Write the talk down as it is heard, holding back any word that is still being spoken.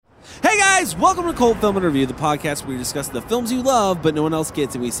guys, welcome to Cult Film and Review, the podcast where we discuss the films you love but no one else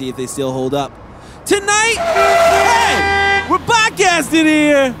gets and we see if they still hold up. Tonight, hey, we're podcasting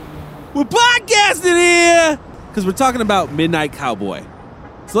here. Because we're talking about Midnight Cowboy.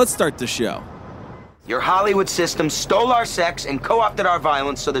 So let's start the show. Your Hollywood system stole our sex and co-opted our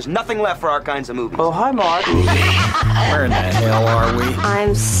violence, so there's nothing left for our kinds of movies. Oh, hi, Mark. Where in the hell are we?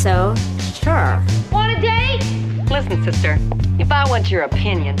 I'm so sure. Want a date? Listen, sister, if I want your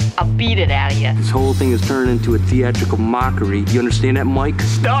opinion, I'll beat it out of you. This whole thing has turned into a theatrical mockery. You understand that, Mike?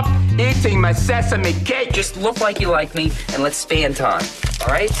 Stop eating my sesame cake. Just look like you like me and let's stay in time. All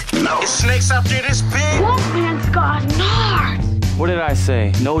right? No. Is snakes out there this big? Wolfman's got nards. What did I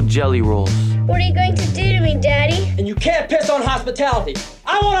say? No jelly rolls. What are you going to do to me, Daddy? And you can't piss on hospitality.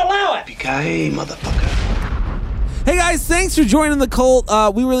 I won't allow it. Yippee-ki-yay, motherfucker. Hey guys, thanks for joining the cult.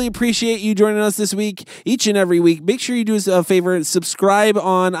 We really appreciate you joining us this week, each and every week. Make sure you do us a favor, subscribe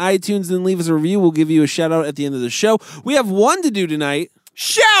on iTunes and leave us a review. We'll give you a shout out at the end of the show. We have one to do tonight.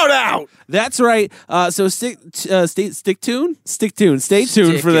 Shout out! That's right. So stay tuned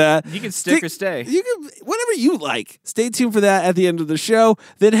for that. You can stick or stay. You can whatever you like. Stay tuned for that at the end of the show.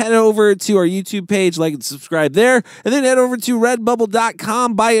 Then head over to our YouTube page, like and subscribe there, and then head over to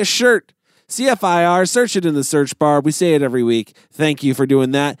redbubble.com, buy a shirt. CFIR, search it in the search bar. We say it every week. Thank you for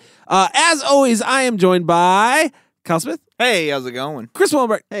doing that. As always, I am joined by Kyle Smith. Hey, how's it going? Chris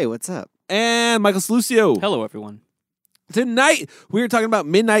Willenberg. Hey, what's up? And Michael Salucio. Hello, everyone. Tonight, we are talking about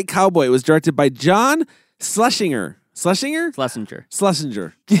Midnight Cowboy. It was directed by John Schlesinger. Schlesinger? In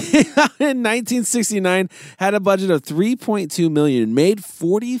 1969, had a budget of $3.2 million, made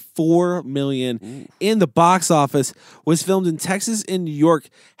 $44 million in the box office, was filmed in Texas and New York,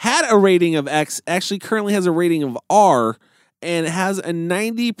 had a rating of X, actually currently has a rating of R, and has a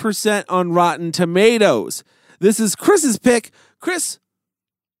 90% on Rotten Tomatoes. This is Chris's pick. Chris,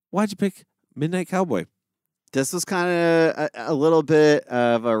 why'd you pick Midnight Cowboy? This was kind of a little bit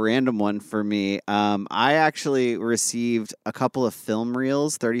of a random one for me. I actually received a couple of film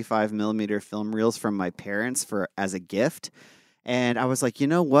reels, 35 millimeter film reels from my parents as a gift. And I was like, you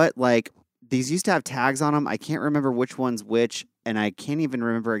know what? Like, these used to have tags on them. I can't remember which one's which, and I can't even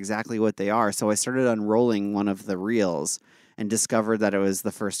remember exactly what they are. So I started unrolling one of the reels and discovered that it was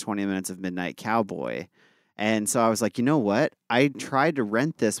the first 20 minutes of Midnight Cowboy. And so I was like, you know what? I tried to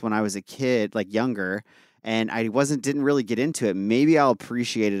rent this when I was a kid, like younger, and I didn't really get into it. Maybe I'll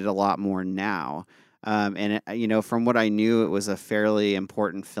appreciate it a lot more now. From what I knew, it was a fairly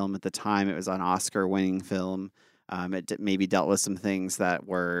important film at the time. It was an Oscar-winning film. It maybe dealt with some things that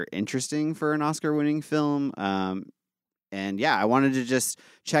were interesting for an Oscar-winning film. I wanted to just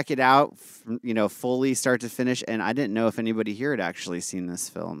check it out, fully start to finish. And I didn't know if anybody here had actually seen this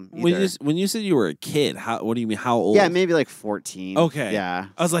film either. When you said you were a kid, what do you mean? How old? Yeah, maybe like 14. Okay. Yeah.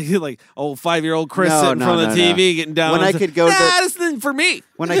 I was like old 5-year-old Chris sitting in front of the TV getting down. When I could go this isn't for me.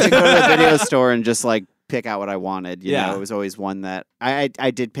 When I could go to the video store and just like pick out what I wanted, you know, it was always one that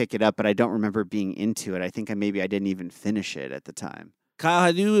I did pick it up, but I don't remember being into it. I think I didn't even finish it at the time. Kyle,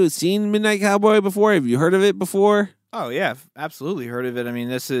 have you seen Midnight Cowboy before? Have you heard of it before? Oh yeah, absolutely heard of it. I mean,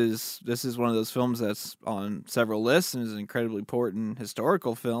 this is one of those films that's on several lists and is an incredibly important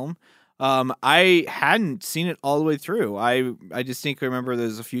historical film. I hadn't seen it all the way through. I distinctly remember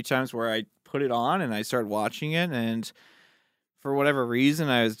there's a few times where I put it on and I started watching it, and for whatever reason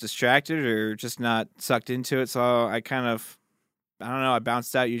I was distracted or just not sucked into it. So I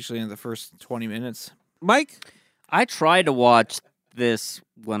bounced out usually in the first 20 minutes. Mike? I tried to watch this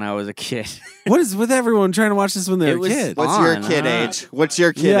when I was a kid. What is with everyone trying to watch this when they're a kid? What's your kid age? What's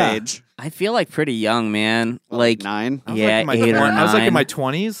your kid age? I feel like pretty young, man. Like 9? Yeah, 8 or 9. I was like in my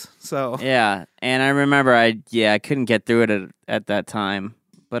 20s, so. Yeah, and I remember I couldn't get through it at that time,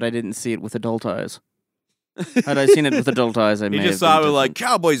 but I didn't see it with adult eyes. Had I seen it with adult eyes, I may have just saw it like,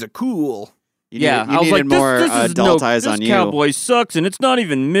 cowboys are cool. I was needed like, more adult eyes on you. This cowboy sucks, and it's not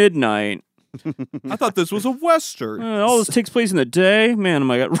even midnight. I thought this was a Western. All this takes place in the day. Man,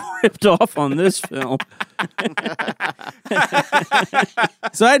 I got ripped off on this film.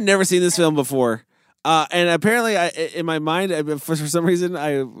 So I had never seen this film before. And apparently, in my mind, for some reason,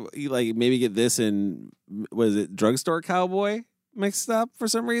 I maybe get this and, what is it, Drugstore Cowboy mixed up for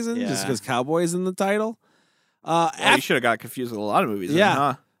some reason? Yeah. Just because Cowboy is in the title. You should have got confused with a lot of movies. Yeah. Then,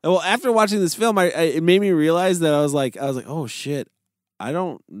 huh? Well, after watching this film, it made me realize that I was like, oh shit, I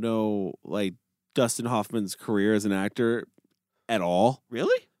don't know Dustin Hoffman's career as an actor at all.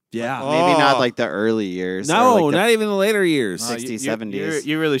 Really? Yeah. Maybe not like the early years. No, not even the later years. 60s, 70s.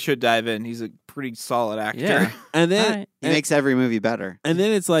 You really should dive in. He's a pretty solid actor. Yeah. And then Alright. He makes every movie better. and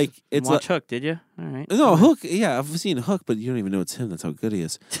then it's like Watch Hook, did you? All right. no Hook. Yeah, I've seen Hook, but you don't even know it's him. That's how good he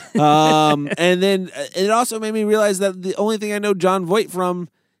is. And then it also made me realize that the only thing I know John Voight from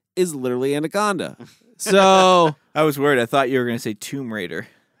is literally Anaconda. So I was worried. I thought you were going to say Tomb Raider.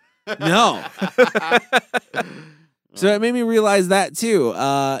 no. So it made me realize that too.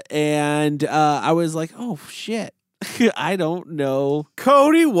 And I was like, oh shit. I don't know.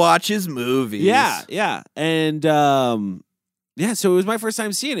 Cody watches movies. Yeah. And yeah, so it was my first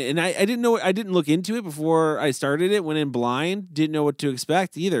time seeing it. And I didn't know I didn't look into it before I started it, went in blind, didn't know what to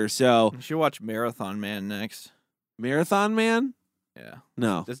expect either. So You should watch Marathon Man next. Marathon Man? Yeah.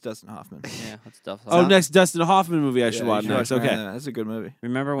 No. That's Dustin Hoffman. Yeah, that's stuff. Oh, next Dustin Hoffman movie I should Yeah, watch you should next. watch Okay. Marathon. That's a good movie.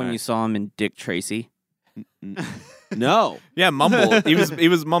 Remember when you saw him in Dick Tracy? No. Yeah, Mumble. he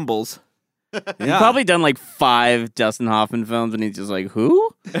was Mumbles. He's Yeah. probably done like 5 Dustin Hoffman films, and he's just like,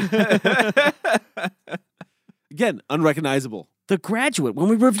 who? Again, unrecognizable. The Graduate. When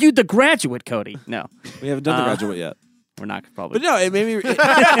we reviewed The Graduate, Cody. No, We haven't done The Graduate yet. we're not probably. But no, it made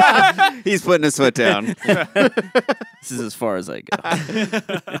me He's putting his foot down. This is as far as I go.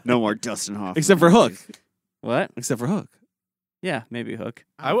 No more Dustin Hoffman. except for Hook. What? Except for Hook. Yeah, maybe Hook.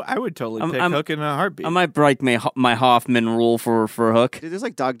 I would totally pick I'm- Hook in a heartbeat. I might break my Hoffman rule for Hook. Dude, there's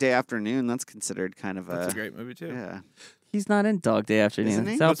like Dog Day Afternoon. That's considered kind of That's a great movie, too. Yeah. He's not in Dog Day Afternoon. Isn't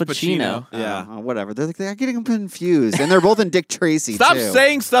he? It's Al That's Pacino. Pacino. Yeah. Whatever. They're getting them confused, and they're both in Dick Tracy. Stop too.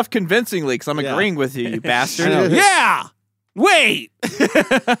 saying stuff convincingly, because I'm Yeah. agreeing with you, you I know. bastard. Yeah. Wait.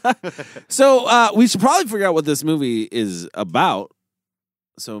 So we should probably figure out what this movie is about.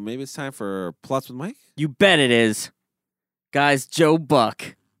 So maybe it's time for Plots with Mike. You bet it is. Guys, Joe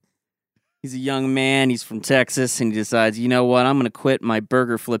Buck. He's a young man. He's from Texas, and he decides, you know what? I'm going to quit my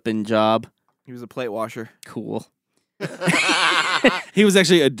burger flipping job. He was a plate washer. Cool. He was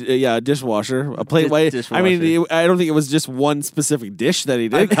actually a dishwasher, a plate white. I mean, Dishwasher. I don't think it was just one specific dish that he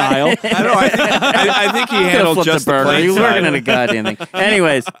did, Kyle. I know. I think he handled Flip just the burger. plate He was working side. on a goddamn thing.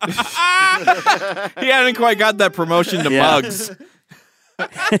 Anyways, He hadn't quite got that promotion to Yeah. mugs.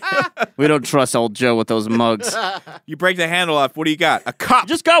 we don't trust old Joe with those mugs. You break the handle off. What do you got? A cup.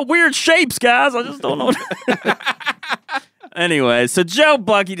 Just got weird shapes, guys. I just don't know. Anyway, so Joe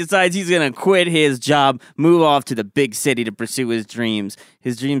Bucky decides he's going to quit his job, move off to the big city to pursue his dreams.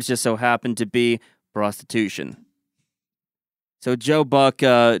 His dreams just so happen to be prostitution. So Joe Buck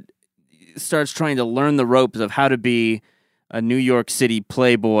starts trying to learn the ropes of how to be a New York City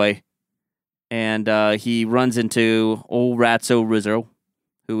playboy. And he runs into old Ratso Rizzo,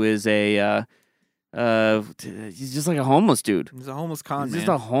 who is he's just like a homeless dude. He's a homeless con He's man.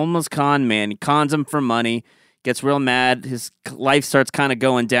 just a homeless con man. He cons him for money, gets real mad. His life starts kind of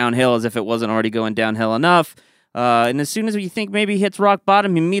going downhill as if it wasn't already going downhill enough. And as soon as you think maybe he hits rock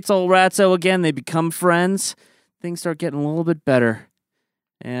bottom, he meets old Ratso again. They become friends. Things start getting a little bit better.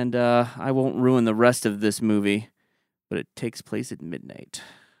 And I won't ruin the rest of this movie, but it takes place at midnight.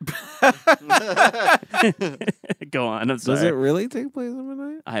 Go on. I'm sorry. Does it really take place on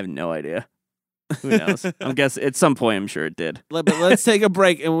midnight? I have no idea. Who knows? I'm guessing at some point I'm sure it did. But let's take a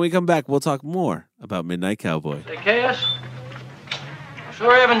break, and when we come back, we'll talk more about Midnight Cowboy. Hey, Cass. I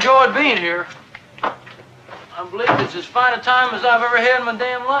sure have enjoyed being here. I believe it's as fine a time as I've ever had in my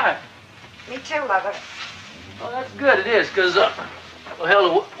damn life. Me too, lover. Well, that's good, it is, because, well,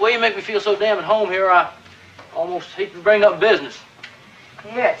 hell, the way you make me feel so damn at home here, I almost hate to bring up business.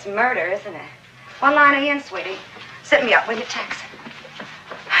 Yeah, it's murder, isn't it? One line in, sweetie. Sit me up, will you, Tex?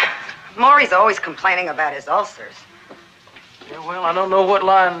 Maury's always complaining about his ulcers. Yeah, well, I don't know what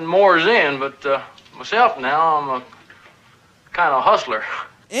line Moore's in, but myself now, I'm a kind of hustler.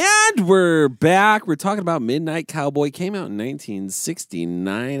 And we're back. We're talking about Midnight Cowboy. Came out in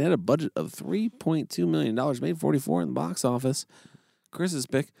 1969. Had a budget of $3.2 million. Made $44 in the box office. Chris's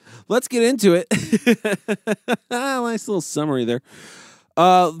pick. Let's get into it. Nice little summary there.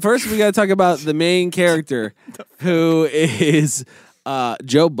 First, we got to talk about the main character, who is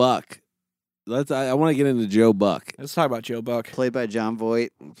Joe Buck. I want to get into Joe Buck. Let's talk about Joe Buck. Played by John Voight.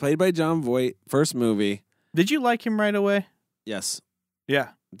 Played by John Voight. First movie. Did you like him right away? Yes. Yeah.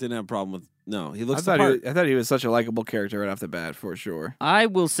 Didn't have a problem with. No, he I looks the thought, part. I thought he was such a likable character right off the bat, for sure. I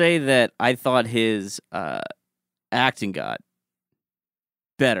will say that I thought his acting got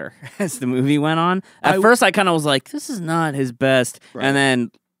better as the movie went on. At first, I kind of was like, this is not his best. Right. And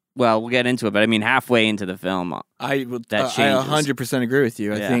then, well, we'll get into it, but I mean, halfway into the film, I that changes. 100% agree with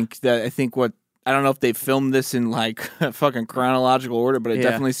you. Yeah. I think what I don't know if they filmed this in like fucking chronological order, but it Yeah.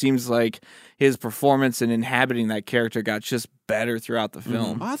 definitely seems like his performance in inhabiting that character got just better throughout the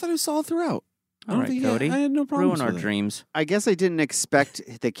film. Oh, I thought he was solid throughout. I don't right, think Cody. I had no problems Ruin our with it. dreams. I guess I didn't expect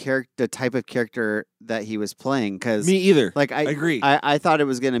the type of character that he was playing because Me either. Like I agree. I thought it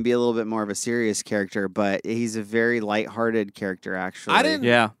was going to be a little bit more of a serious character, but he's a very lighthearted character. Actually,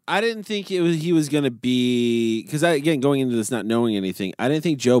 I didn't think he was going to be because again going into this not knowing anything. I didn't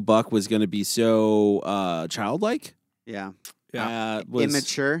think Joe Buck was going to be so childlike. Yeah,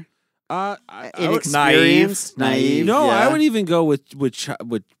 immature. Inexperienced, naive. No, yeah. I would even go with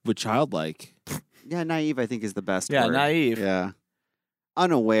childlike. Yeah, naive. I think is the best. Yeah, word. naive. Yeah,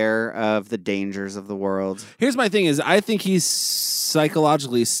 unaware of the dangers of the world. Here's my thing: is I think he's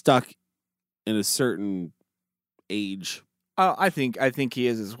psychologically stuck in a certain age. I think he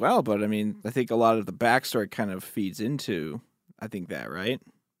is as well, but I mean, I think a lot of the backstory kind of feeds into, I think that, right?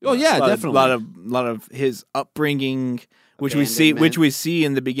 Oh yeah, definitely. A lot of his upbringing, which we see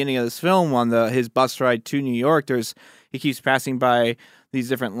in the beginning of this film on his bus ride to New York. He keeps passing by these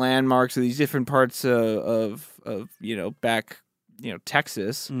different landmarks of these different parts of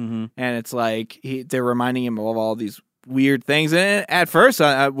Texas, Mm-hmm. and it's like they're reminding him of all these weird things. And at first,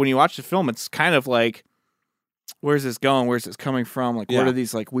 when you watch the film, it's kind of like, where's this going? Where's this coming from? Like, what are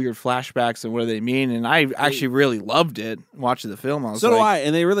these like weird flashbacks and what do they mean? And I actually really loved it watching the film. I was So do I,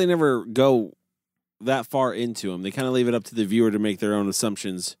 and they really never go that far into them. They kind of leave it up to the viewer to make their own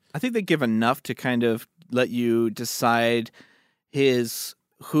assumptions. I think they give enough to kind of let you decide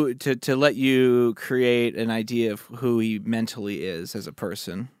to let you create an idea of who he mentally is as a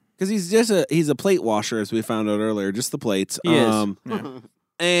person. Because he's a plate washer, as we found out earlier, just the plates. He is.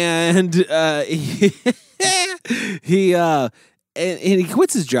 And he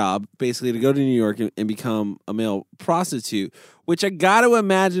quits his job basically to go to New York and become a male prostitute, which I got to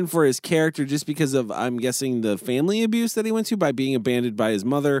imagine for his character, just because of, I'm guessing, the family abuse that he went to by being abandoned by his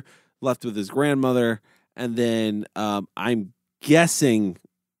mother, left with his grandmother, and then I'm guessing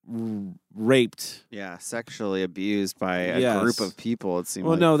raped. Yeah, sexually abused by a group of people. It seemed.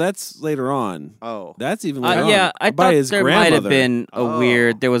 Well, like. no, that's later on. Oh, that's even later on. Yeah, I by thought his there grandmother. might have been a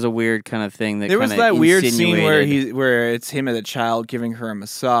weird. There was a weird kind of thing that there was kinda that weird scene insinuated. where it's him as a child giving her a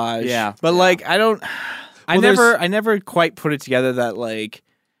massage. Yeah, but like I Well, never quite put it together that like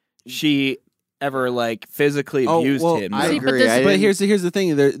she ever like physically abused him. I See, agree. But here's the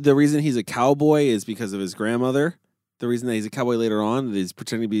thing: the reason he's a cowboy is because of his grandmother. The reason that he's a cowboy later on, that he's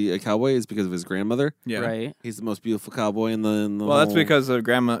pretending to be a cowboy, is because of his grandmother. Yeah, right. He's the most beautiful cowboy in the Well, that's whole- because of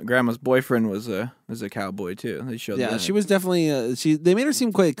grandma's boyfriend was a cowboy too. They showed Yeah, that. she was definitely. They made her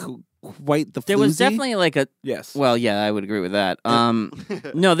seem quite the. There was floozy. definitely like a yes. Well, yeah, I would agree with that.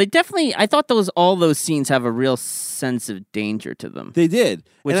 No, they definitely. I thought all those scenes have a real sense of danger to them. They did,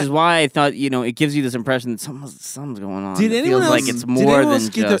 which and is why I thought it gives you this impression that something's going on. Did It anyone feels else, like it's did more anyone than else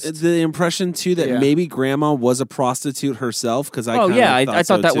get just the impression too that Yeah. maybe Grandma was a prostitute herself? Because I I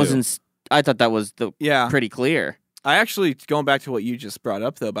thought that so, was too. I thought that was Yeah. pretty clear. I actually, going back to what you just brought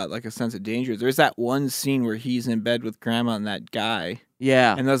up though about like a sense of danger. There's that one scene where he's in bed with grandma and that guy.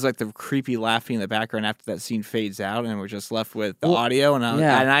 Yeah, And there's like the creepy laughing in the background after that scene fades out, and we're just left with the audio. And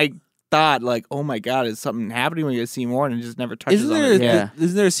I thought like, oh my god, is something happening? We're gonna see more, and it just never touches on it.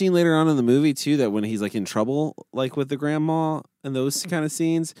 Isn't there a scene later on in the movie too that when he's like in trouble, like with the grandma and those kind of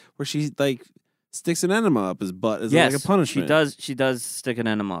scenes where she like sticks an enema up his butt as like a punishment? She does stick an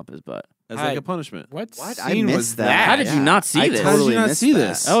enema up his butt as like a punishment. What I scene missed was that. How did you not see this? How did you not see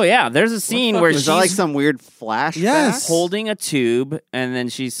this? Oh yeah, there's a scene where Was she's that like some weird flashback? Yes. holding a tube, and then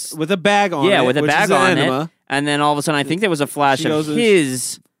she's with a bag on it. with a which bag is an on enema. it, and then all of a sudden, I think there was a flash She of goes and-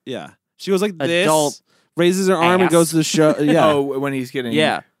 his. Yeah, she goes like this, Adult raises her arm and ass. goes to the show. Yeah, Oh, when he's getting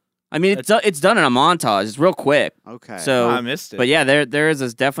Yeah, I mean it's done in a montage. It's real quick. Okay. So I missed it. But yeah, there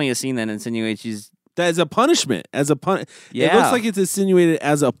is definitely a scene that insinuates she's. that is a punishment. It Yeah. looks like it's insinuated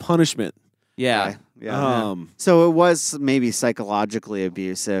as a punishment. Yeah. Yeah. So it was maybe psychologically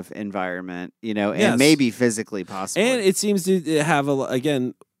abusive environment, and Yes. maybe physically possible. And it seems to have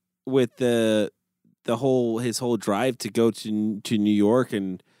again with his whole drive to go to New York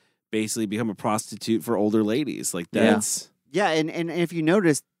and basically become a prostitute for older ladies. Like that's Yeah, and if you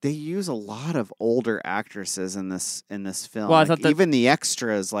notice, they use a lot of older actresses in this film. Well, I Like, thought that- even the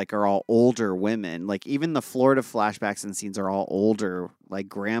extras are all older women. Like even the Florida flashbacks and scenes are all older, like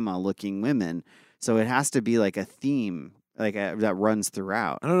grandma looking women. So it has to be like a theme that runs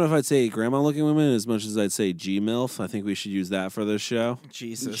throughout. I don't know if I'd say grandma looking women as much as I'd say G-MILF. I think we should use that for this show.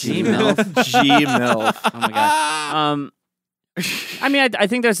 Jesus. G-MILF. G-MILF. Oh my god. I mean, I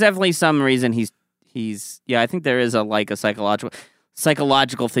think there's definitely some reason he's. I think there is a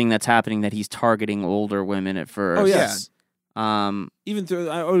psychological thing that's happening that he's targeting older women at first. Oh yes. Even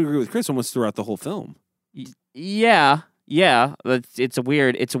I would agree with Chris almost throughout the whole film. Yeah. It's a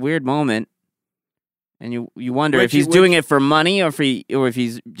weird moment. And you wonder if he's doing it for money or if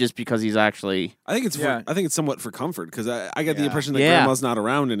he's just because he's actually. I think it's somewhat for comfort because I get the impression that grandma's not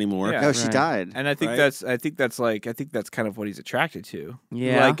around anymore. No, she died. And I think that's kind of what he's attracted to.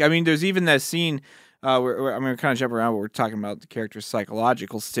 Yeah. Like, I mean, there's even that scene where I'm going to kind of jump around, but we're talking about the character's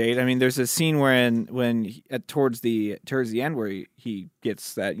psychological state. I mean, there's a scene towards the end where he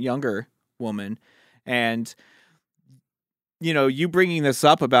gets that younger woman, and you bringing this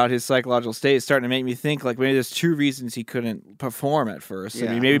up about his psychological state is starting to make me think like maybe there's two reasons he couldn't perform at first. Yeah.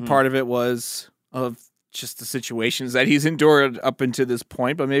 I mean, maybe part of it was of just the situations that he's endured up until this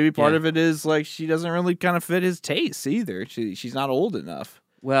point, but maybe part of it is like she doesn't really kind of fit his tastes either. She's not old enough.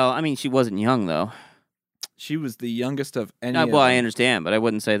 Well, I mean, she wasn't young though. She was the youngest of any. Well, I understand, but I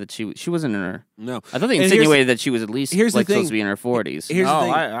wouldn't say that she wasn't in her. No, I thought they insinuated that she was at least here's like the thing. supposed to be in her 40s. Here's the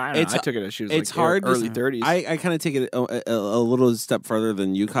thing. I took it as she was like hard early 30s. I kind of take it a little step further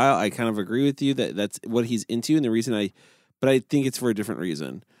than you, Kyle. I kind of agree with you that that's what he's into, and the reason but I think it's for a different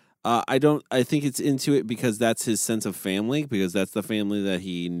reason. I think it's into it because that's his sense of family, because that's the family that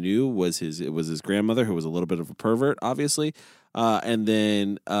he knew was his grandmother, who was a little bit of a pervert, obviously. And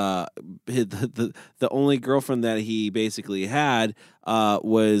then the only girlfriend that he basically had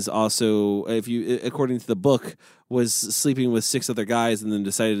was also, according to the book, was sleeping with 6 other guys, and then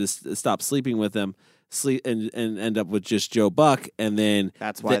decided to stop sleeping with them, and end up with just Joe Buck, and then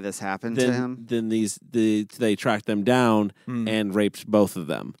that's why this happened to him. Then they tracked them down and raped both of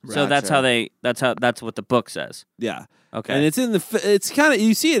them. So that's what the book says. Yeah. Okay. And it's kind of,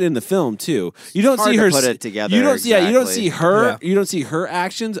 you see it in the film too. You don't see her put it together. You don't see her. Yeah. You don't see her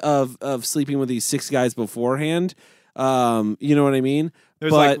actions of sleeping with these 6 guys beforehand. You know what I mean?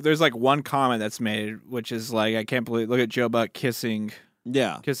 There's one comment that's made, which is like, I can't believe, look at Joe Buck kissing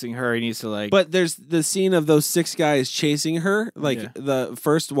her. He needs to like. But there's the scene of those 6 guys chasing her, the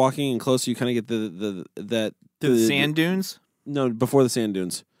first walking in closer. You kind of get the sand dunes. No, before the sand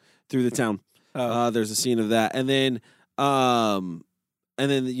dunes, through the town. There's a scene of that, and then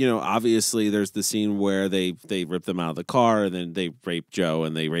obviously there's the scene where they rip them out of the car, and then they rape Joe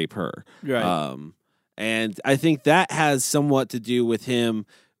and they rape her. Right. And I think that has somewhat to do with him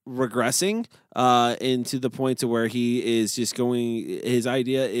regressing into the point to where he is just going. His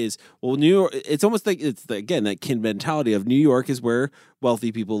idea is, well, New York. It's almost like again that kid mentality of New York is where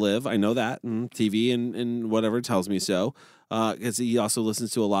wealthy people live. I know that TV and whatever tells me so. Because he also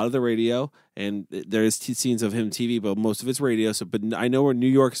listens to a lot of the radio, and there's scenes of him TV, but most of it's radio. So, but I know where New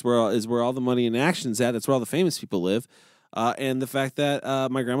York is where all the money and action's at. That's where all the famous people live. And the fact that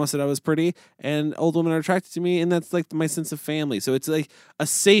my grandma said I was pretty, and old women are attracted to me, and that's like my sense of family. So it's like a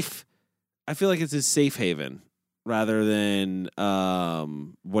safe. I feel like it's a safe haven rather than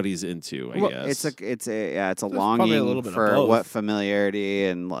what he's into. I guess it's a longing for what familiarity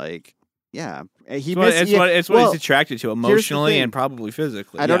and like. Yeah, it's what he's attracted to emotionally and probably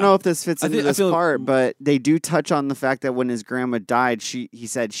physically. I don't know if this fits into this part, but they do touch on the fact that when his grandma died, he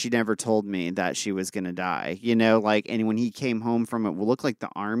said she never told me that she was going to die. And when he came home from it looked like the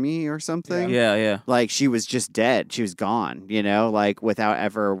army or something. Yeah. Like she was just dead. She was gone, like without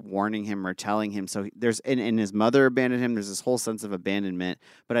ever warning him or telling him. So and his mother abandoned him. There's this whole sense of abandonment.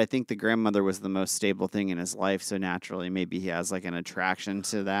 But I think the grandmother was the most stable thing in his life. So naturally, maybe he has like an attraction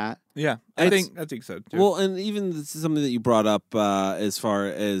to that. Yeah, I think so too. Well, and even this is something that you brought up as far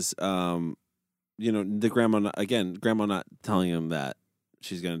as the grandma not telling him that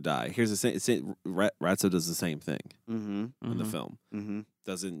she's going to die. Here's the same. Ratso does the same thing in the film. Mm-hmm.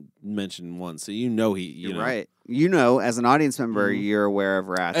 Doesn't mention once, so you're right. As an audience member, you're aware of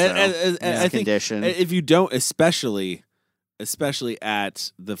Ratso and I think condition. If you don't, especially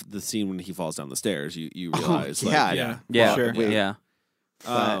at the scene when he falls down the stairs, you realize, sure.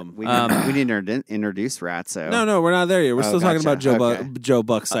 We need to introduce Ratso. No, we're not there yet. We're still talking about Joe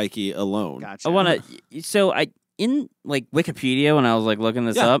Buck psyche alone. Gotcha. I want to. So in like Wikipedia, when I was like looking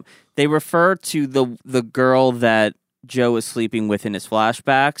this up, they refer to the girl that Joe is sleeping with in his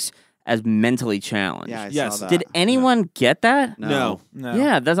flashbacks as mentally challenged. Yeah, I saw that. Did anyone get that? No.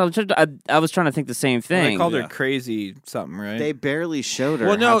 Yeah, that's I was trying to think the same thing. Well, they called her crazy something, right? They barely showed her.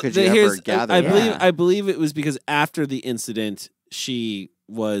 Well, no, how could you ever gather I believe it was because after the incident, she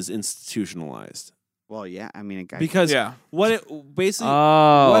was institutionalized. Well, yeah, I mean, because what it basically,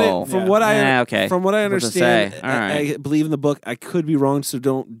 from what I understand, I believe in the book. I could be wrong, so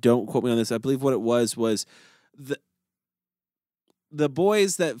don't quote me on this. I believe what it was the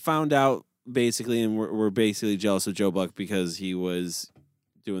boys that found out basically and were basically jealous of Joe Buck because he was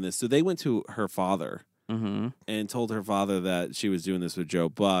doing this. So they went to her father and told her father that she was doing this with Joe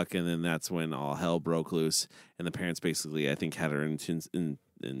Buck, and then that's when all hell broke loose. And the parents basically, I think, had her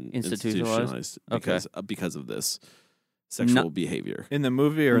institutionalized Okay. because of this sexual behavior. In the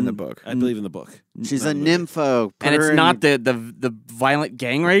movie or in the book? I believe in the book. She's a nympho. And it's not the violent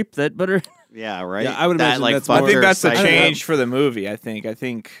gang rape that put her. Yeah, right. Yeah, I would imagine that's I more think that's the psycho. change for the movie. I think I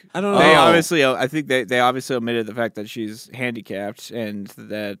don't they know. obviously. I think they obviously omitted the fact that she's handicapped and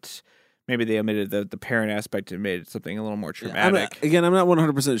that maybe they omitted the parent aspect and made it something a little more traumatic. I'm not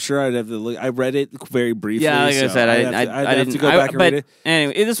 100% sure. I'd have to look. I read it very briefly. Yeah, like I said, I'd have to go back and read it.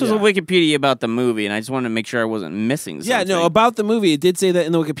 Anyway, this was a Wikipedia about the movie, and I just wanted to make sure I wasn't missing something. Yeah, no, about the movie, it did say that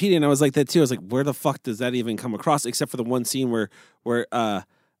in the Wikipedia, and I was like that too. I was like, where the fuck does that even come across? Except for the one scene where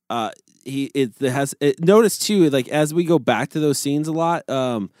notice too, like as we go back to those scenes a lot,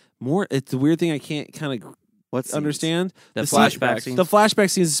 more. It's the weird thing I can't kind of. Understand the flashback scenes? The flashback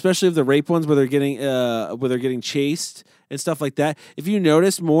scenes, especially of the rape ones, where they're getting chased and stuff like that. If you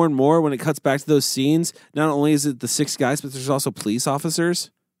notice more and more when it cuts back to those scenes, not only is it the 6 guys, but there's also police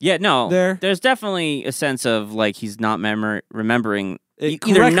officers. Yeah, no, there's definitely a sense of like he's not remembering. Either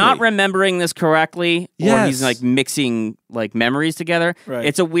correctly. not remembering this correctly, or Yes. he's like mixing like memories together. Right.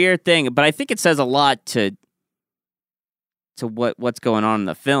 It's a weird thing, but I think it says a lot to what's going on in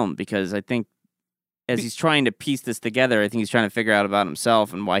the film, because I think as he's trying to piece this together, I think he's trying to figure out about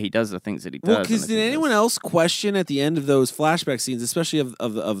himself and why he does the things that he does. Well, because did anyone else question at the end of those flashback scenes, especially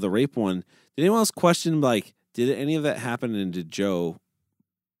of the rape one? Did anyone else question like, did any of that happen, and did Joe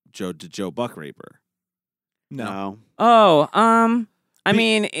Buck rape her? No. Oh, I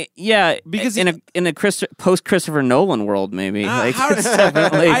mean, yeah, because in a post Christopher Nolan world, maybe. It's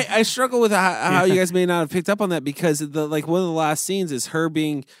definitely. I struggle with how you guys may not have picked up on that, because one of the last scenes is her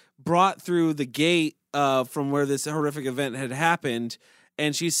being brought through the gate from where this horrific event had happened,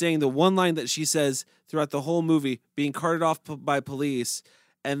 and she's saying the one line that she says throughout the whole movie, being carted off by police,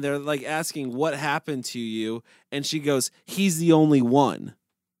 and they're like asking what happened to you, and she goes, "He's the only one."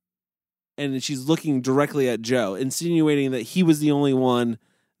 And she's looking directly at Joe, insinuating that he was the only one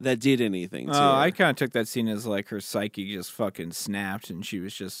that did anything to her. I kind of took that scene as like her psyche just fucking snapped, and she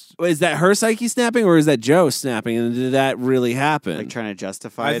was just. Is that her psyche snapping, or is that Joe snapping? And did that really happen? Like trying to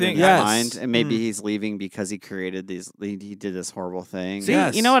justify it in his yes. mind, and maybe he's leaving because he created these. He did this horrible thing. See,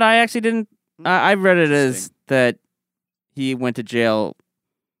 you know what? I actually didn't. I read it as that he went to jail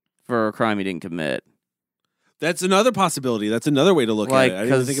for a crime he didn't commit. That's another possibility. That's another way to look at it. I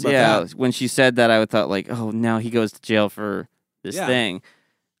didn't think about that. When she said that, I thought like, oh, now he goes to jail for this thing.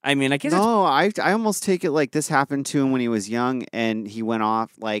 I mean, I guess no. I almost take it like this happened to him when he was young, and he went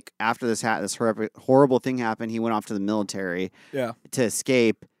off like after this horrible thing happened. He went off to the military, to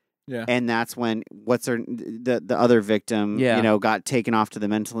escape. Yeah, and that's when the other victim, got taken off to the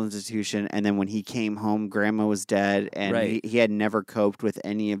mental institution, and then when he came home, grandma was dead, and he had never coped with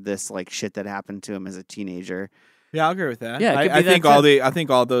any of this like shit that happened to him as a teenager. Yeah, I'll agree with that. Yeah, I think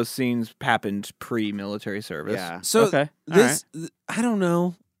all those scenes happened pre-military service. Yeah. So okay. I don't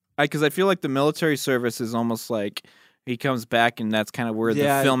know. Because I feel like the military service is almost like he comes back, and that's kind of where the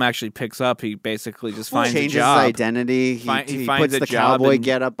film actually picks up. He basically just finds changes a job. his identity. He finds puts a the job cowboy and-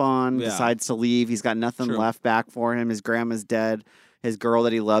 getup on. Decides to leave. He's got nothing left back for him. His grandma's dead. His girl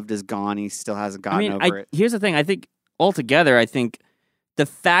that he loved is gone. He still hasn't gotten over it. Here's the thing. I think altogether, the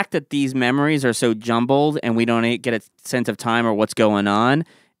fact that these memories are so jumbled and we don't get a sense of time or what's going on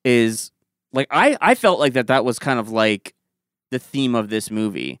is like I felt like that was kind of like the theme of this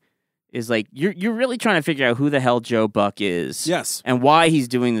movie. Is like you're really trying to figure out who the hell Joe Buck is, yes, and why he's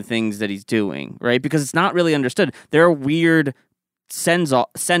doing the things that he's doing, right? Because it's not really understood. There are weird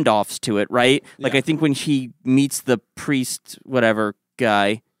send-offs to it, right? Like I think when he meets the priest, whatever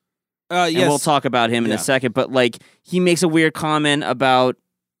guy, and we'll talk about him in a second. But like he makes a weird comment about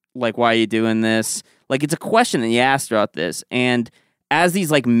like why are you doing this? Like it's a question that he asks throughout this, and as these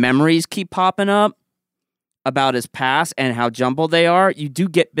like memories keep popping up about his past and how jumbled they are, you do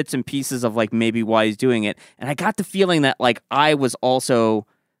get bits and pieces of like maybe why he's doing it. And I got the feeling that like I was also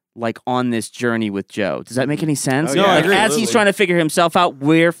like on this journey with Joe. Does that make any sense? Oh, yeah. No, I agree, as he's trying to figure himself out,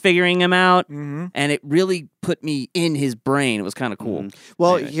 we're figuring him out. Mm-hmm. And it really put me in his brain. It was kind of cool.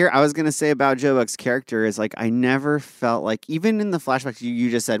 Well, Anyway. here I was gonna say about Joe Buck's character is like I never felt like, even in the flashbacks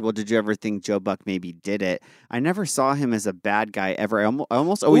you just said, well, did you ever think Joe Buck maybe did it? I never saw him as a bad guy ever. I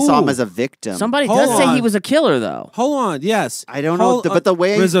almost always saw him as a victim. Somebody Hold does say on. he was a killer, though. Hold on. Yes. I don't know, but the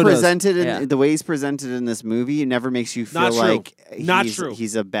way he's Rizzo does. presented Yeah. the way he's presented in this movie, it never makes you feel Not true. like Not true.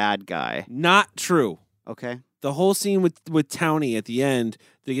 he's a bad guy. Not true. Okay. The whole scene with Towney at the end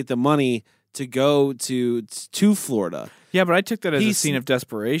to get the money to go to Florida. Yeah, but I took that as a He's- scene of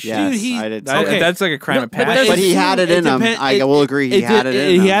desperation. Yes, Dude, I did. okay. That's like a crime of But passion. But he had it in him. I will agree. He had it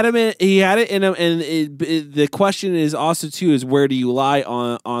in him. He had it in him, and the question is also too is where do you lie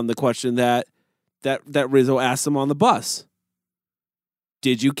on the question that Rizzo asked him on the bus?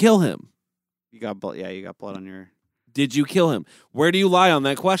 Did you kill him? You got blood. Yeah, you got blood on your. Did you kill him? Where do you lie on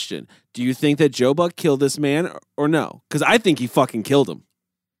that question? Do you think that Joe Buck killed this man or no? Because I think he fucking killed him,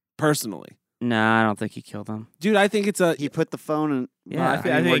 personally. Nah, I don't think he killed him. Dude, I think it's He put the phone in. Yeah, I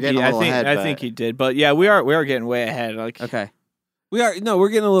think he did. But yeah, we are getting way ahead. Like, Okay. we're getting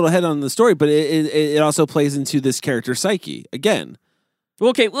a little ahead on the story, but it also plays into this character psyche again.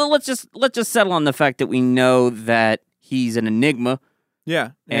 Okay, well let's just settle on the fact that we know that he's an enigma.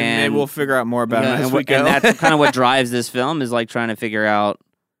 yeah, and And- maybe we'll figure out more about him as we go. and that's kind of what drives this film is like trying to figure out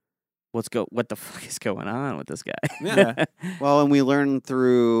what the fuck is going on with this guy. Yeah. Well, and we learned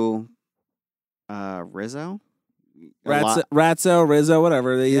through Rizzo. Ratso, Rizzo,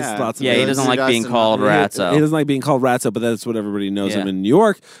 whatever. He has lots of Yeah, he names. doesn't like being called Ratso. He doesn't like being called Ratso, but that's what everybody knows Yeah. him in New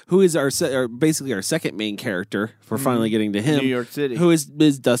York. Who is basically our second main character? If we're finally getting to him. New York City. Who is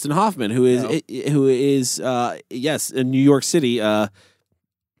Dustin Hoffman? Who is yes, a New York City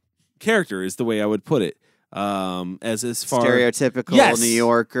character is the way I would put it. As far Stereotypical Yes. New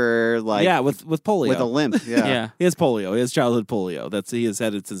Yorker, like with polio, with a limp. Yeah. Yeah. he has polio. He has childhood polio. He has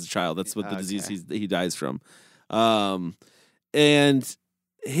had it since a child. That's what the disease he dies from. And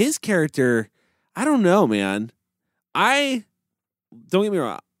his character, I don't know, man. Don't get me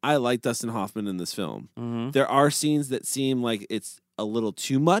wrong. I like Dustin Hoffman in this film. Mhm. There are scenes that seem like it's a little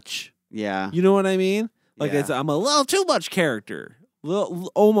too much. Yeah. You know what I mean? Like Yeah. I'm a little too much character.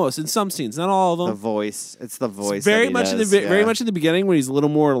 Almost in some scenes, not all of them. The voice. It's the voice. very that he much does, very much in the beginning when he's a little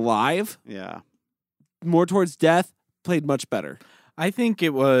more alive, Yeah. more towards death, played much better. I think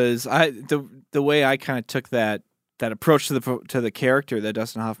it was the way I kind of took that approach to the character that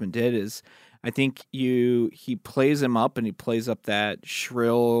Dustin Hoffman did is I think he plays him up and he plays up that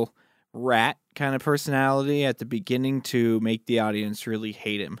shrill rat kind of personality at the beginning to make the audience really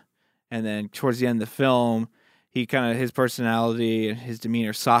hate him, and then towards the end of the film, he kind of his personality and his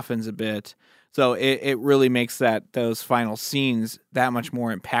demeanor softens a bit. So it really makes those final scenes that much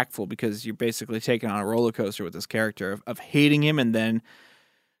more impactful because you're basically taking on a roller coaster with this character of hating him and then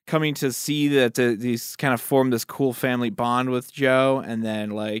coming to see that these kind of form this cool family bond with Joe, and then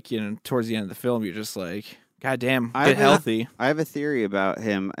towards the end of the film you're just like, God damn, get healthy. I have a theory about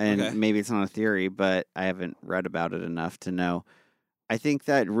him, and Okay. maybe it's not a theory, but I haven't read about it enough to know. I think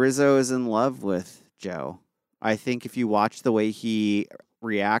that Rizzo is in love with Joe. I think if you watch the way he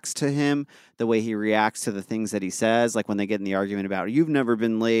reacts to him, the way he reacts to the things that he says, like when they get in the argument about you've never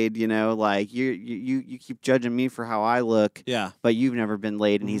been laid, like you keep judging me for how I look, Yeah. but you've never been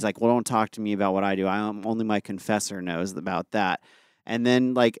laid, and he's like, well, don't talk to me about what I do. Only my confessor knows about that. And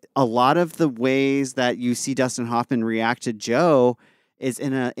then like a lot of the ways that you see Dustin Hoffman react to Joe is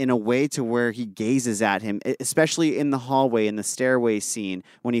in a way to where he gazes at him, especially in the hallway, in the stairway scene.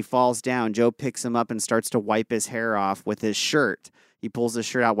 When he falls down, Joe picks him up and starts to wipe his hair off with his shirt. He pulls his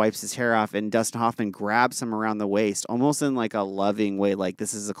shirt out, wipes his hair off, and Dustin Hoffman grabs him around the waist, almost in like a loving way, like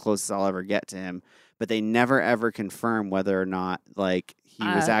this is the closest I'll ever get to him. But they never ever confirm whether or not like he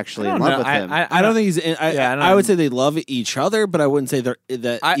was actually in love with him. I don't think he's. I would say they love each other, but I wouldn't say that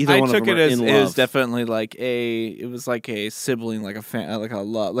either I one took of them it are as in it love. was definitely like a sibling, like a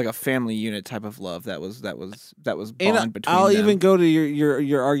family unit type of love that was bond And between I'll them. even go to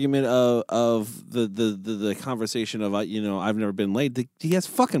your argument of the conversation of I've never been laid. He has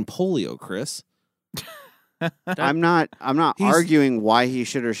fucking polio, Chris. I'm not arguing why he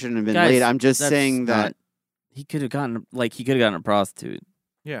should or shouldn't have been laid. I'm just saying that he could have gotten a prostitute.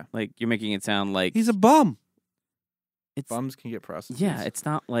 Yeah. Like you're making it sound like he's a bum. Bums can get prostitutes. Yeah, it's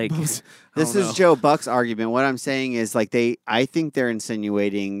not like this is Joe Buck's argument. What I'm saying is like I think they're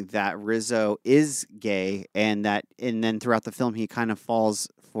insinuating that Rizzo is gay and then throughout the film he kind of falls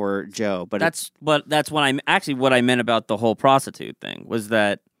for Joe. But that's what I meant about the whole prostitute thing was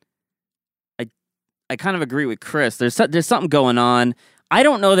that I kind of agree with Chris. There's something going on. I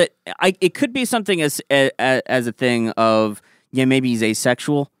don't know that it could be something as a thing of maybe he's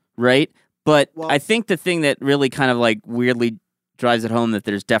asexual, right? But I think the thing that really kind of like weirdly drives it home that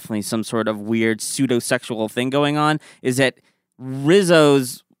there's definitely some sort of weird pseudo-sexual thing going on is that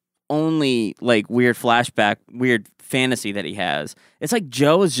Rizzo's only like weird flashback, weird fantasy that he has. It's like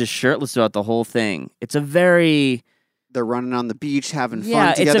Joe is just shirtless throughout the whole thing. It's a very they're running on the beach having fun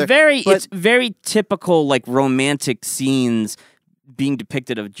yeah, together. it's very typical like romantic scenes being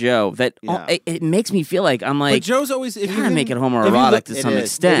depicted of Joe that Yeah. it makes me feel like I'm But like Joe's always if kind of make it if you homoerotic look- to It some is.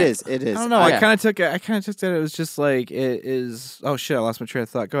 extent. It is. I don't know. Yeah. I kind of took that it was just like it is. Oh shit! I lost my train of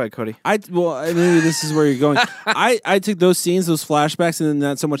thought. Go ahead, Cody. Maybe this is where you're going. I took those scenes, those flashbacks, and then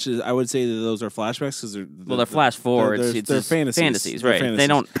not so much as I would say that those are flashbacks because they're flash forwards. They're, It's they're just fantasies, right? They're They fantasies.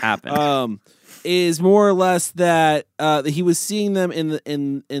 don't happen. Is more or less that he was seeing them in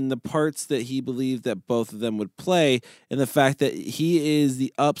the parts that he believed that both of them would play, and the fact that he is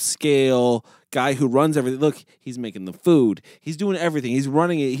the upscale guy who runs everything. Look, he's making the food, he's doing everything, he's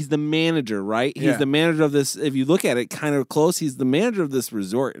running it, he's the manager, right? He's Yeah. the manager of this. If you look at it kind of close, he's the manager of this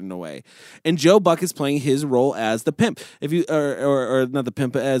resort in a way. And Joe Buck is playing his role as the pimp. If you or not the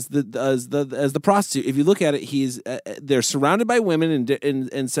pimp, as the prostitute. If you look at it, he's they're surrounded by women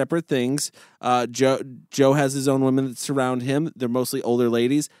in separate things. Joe has his own women that surround him. They're mostly older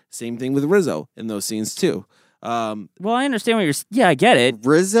ladies. Same thing with Rizzo in those scenes too. Well, I understand what you're. Yeah, I get it.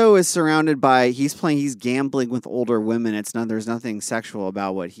 Rizzo is surrounded by. He's gambling with older women. There's nothing sexual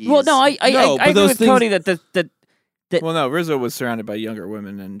about what he. Well, no, I agree with Cody that Well, no, Rizzo was surrounded by younger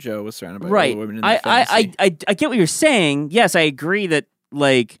women, and Joe was surrounded by right. older women. In the I fantasy. get what you're saying. Yes, I agree that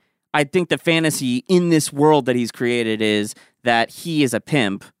like I think the fantasy in this world that he's created is that he is a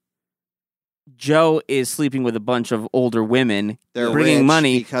pimp. Joe is sleeping with a bunch of older women. They're bringing rich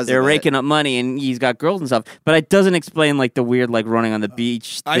money. because They're of it. raking up money, and he's got girls and stuff. But it doesn't explain like the weird like running on the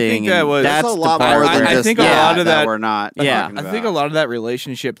beach thing. I think that and was that's a the lot part more where- than I just think a lot of that we're not. Yeah. talking I think a about. lot of that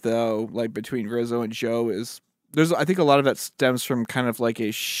relationship, though, like between Rizzo and Joe, is there's. I think a lot of that stems from kind of like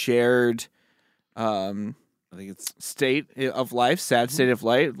a shared, I think it's state of life, sad state of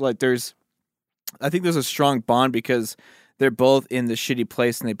life. Like I think there's a strong bond because they're both in the shitty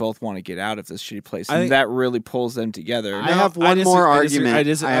place and they both want to get out of this shitty place, and that really pulls them together. I have one more argument.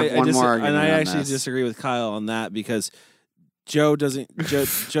 I have one more argument, and I on actually this. disagree with Kyle on that because Joe doesn't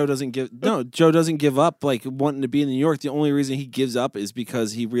give up like wanting to be in New York. The only reason he gives up is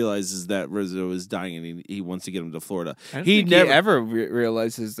because he realizes that Rizzo is dying and he wants to get him to Florida. I don't think never he ever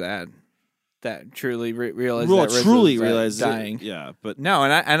realizes that truly realizes well, that Rizzo's truly realizes it. dying. Yeah, but No,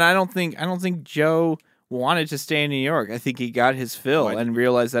 and I don't think Joe wanted to stay in New York. I think he got his fill and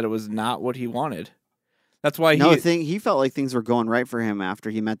realized that it was not what he wanted. That's why he felt like things were going right for him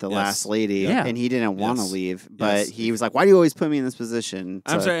after he met the last lady, Yeah. and he didn't want to Yes. leave. But Yes. he was like, "Why do you always put me in this position?"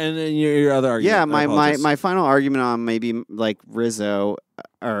 I'm So- sorry, and then your other argument. Yeah, I my apologize. final argument on maybe like Rizzo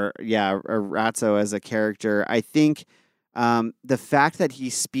or Ratso as a character, I think the fact that he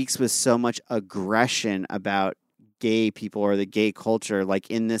speaks with so much aggression about gay people or the gay culture,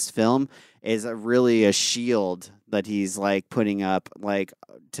 like in this film, is really a shield that he's like putting up, like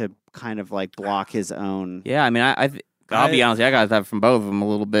to kind of like block his own. Yeah, I mean, I'll be honest, I got that from both of them a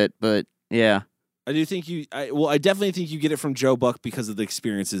little bit, but yeah. I do think I definitely think you get it from Joe Buck because of the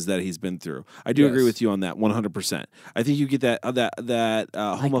experiences that he's been through. I do agree Yes. with you on that 100%. I think you get that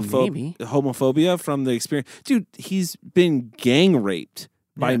maybe. homophobia from the experience. Dude, he's been gang raped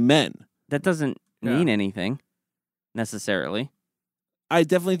by men. That doesn't mean anything necessarily. I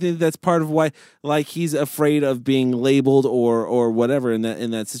definitely think that's part of why, like, he's afraid of being labeled or whatever in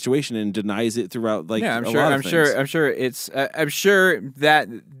that situation and denies it throughout. Like, yeah, I'm sure that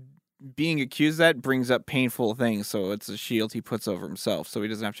being accused of that brings up painful things. So it's a shield he puts over himself, so he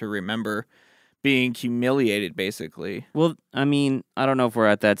doesn't have to remember being humiliated. Basically, Well, I mean, I don't know if we're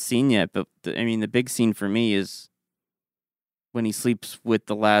at that scene yet, but the big scene for me is when he sleeps with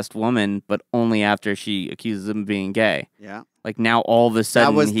the last woman, but only after she accuses him of being gay. Yeah, Like now, all of a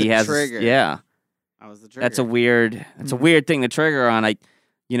sudden, was he the has trigger. Yeah, that was the trigger. that's a weird thing to trigger on. I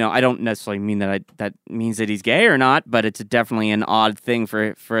don't necessarily mean that means that he's gay or not, but it's definitely an odd thing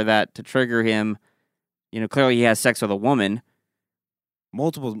for that to trigger him. Clearly he has sex with a woman.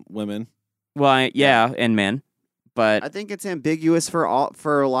 multiple women. Well, yeah, and men, but I think it's ambiguous for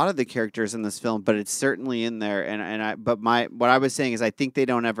a lot of the characters in this film, but it's certainly in there. What I was saying is I think they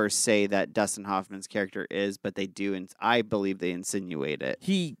don't ever say that Dustin Hoffman's character is, but they do, and I believe they insinuate it.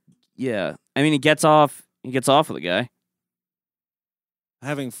 he gets off with the guy.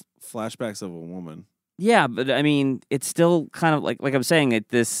 Having flashbacks of a woman. Yeah, but I mean, it's still kind of like I'm saying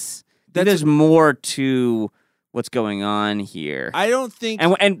there's more to what's going on here. I don't think,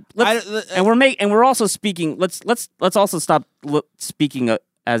 and we're also speaking. Let's also stop speaking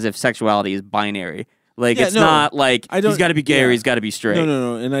as if sexuality is binary. Like it's not like he's got to be gay or he's got to be straight.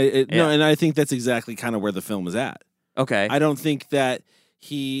 No, and I think that's exactly kind of where the film is at. Okay, I don't think that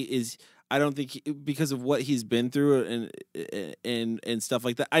he is. I don't think because of what he's been through and stuff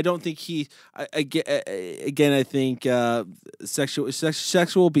like that. I don't think again. I think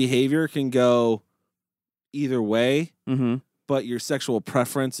sexual behavior can go either way. Mm-hmm. but your sexual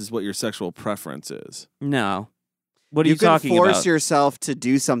preference is what your sexual preference is. No. What are you you talking can force about? yourself to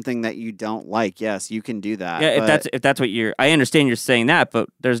do something that you don't like. Yes, you can do that. Yeah, but if that's what you're. I understand you're saying that, but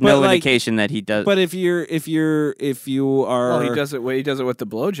there's no indication that he does. But if you are, well, he does it with the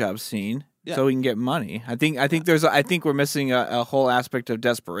blowjob scene, so he can get money. I think we're missing a whole aspect of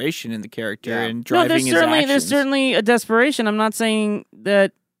desperation in the character and driving his actions. There's certainly a desperation. I'm not saying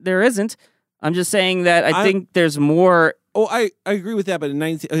that there isn't. I'm just saying that I think there's more. Oh, I agree with that, but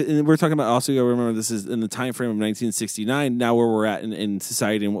and we're talking about also. You remember this is in the time frame of 1969. Now, where we're at in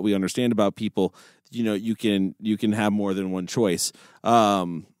society and what we understand about people, you can have more than one choice. What are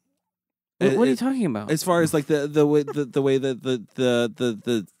you talking about? As far as like the way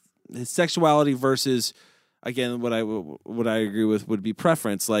the sexuality versus, again, what I agree with would be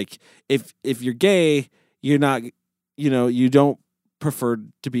preference. Like if you're gay, you're not, you don't prefer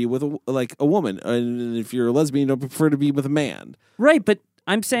to be with a woman, and if you're a lesbian, you don't prefer to be with a man. Right, but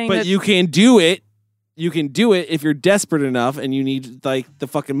I'm saying but that you can do it. You can do it if you're desperate enough and you need like the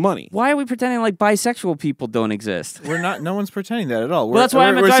fucking money. Why are we pretending like bisexual people don't exist? We're not. No one's pretending that at all. Well, that's why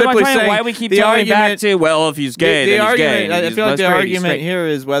I'm simply saying why we keep going back to if he's gay, then he's gay. I feel like the argument here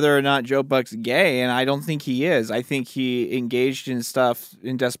is whether or not Joe Buck's gay, and I don't think he is. I think he engaged in stuff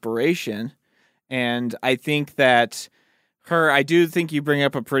in desperation, and I think that. I do think you bring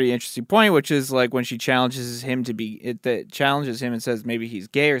up a pretty interesting point, which is like when she challenges him challenges him and says maybe he's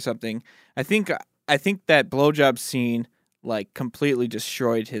gay or something. I think that blowjob scene like completely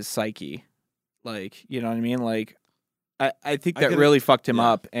destroyed his psyche. Like, you know what I mean? Like, I think that really fucked him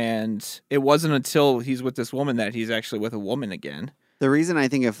up, and it wasn't until he's with this woman that he's actually with a woman again. The reason I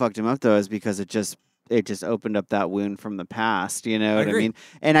think it fucked him up though is because it just opened up that wound from the past, you know what I mean?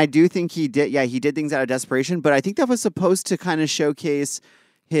 And I do think he did things out of desperation, but I think that was supposed to kind of showcase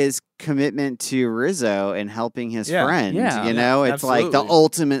his commitment to Rizzo and helping his friend. It's like the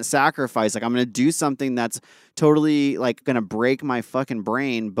ultimate sacrifice. Like, I'm going to do something that's totally like going to break my fucking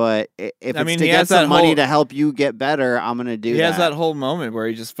brain, but if it's to get some money to help you get better, I'm going to do that. He has that whole moment where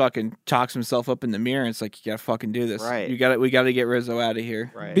he just fucking talks himself up in the mirror, and it's like, you got to fucking do this. Right. We got to get Rizzo out of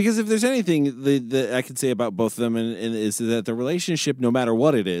here. Right. Because if there's anything that I could say about both of them, and is that the relationship, no matter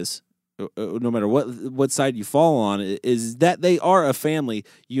what it is, no matter what side you fall on, is that they are a family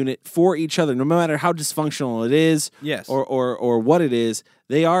unit for each other. No matter how dysfunctional it is, yes, or what it is,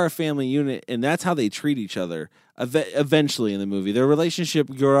 they are a family unit, and that's how they treat each other. Eventually, in the movie, their relationship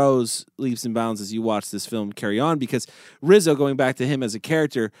grows leaps and bounds as you watch this film carry on. Because Rizzo, going back to him as a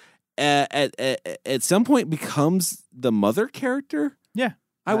character, at some point becomes the mother character. Yeah.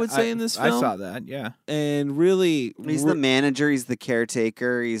 I would say in this film. I saw that, yeah. And really... He's the manager, he's the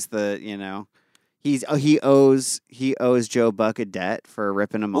caretaker, he's the, he owes Joe Buck a debt for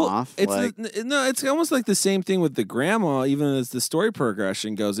ripping him off. It's almost like the same thing with the grandma, even as the story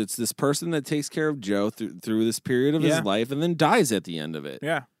progression goes. It's this person that takes care of Joe through this period of his life and then dies at the end of it.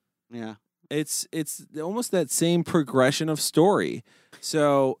 Yeah. Yeah. It's almost that same progression of story.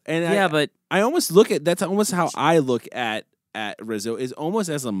 So, but I almost look at, that's almost how I look at Rizzo, is almost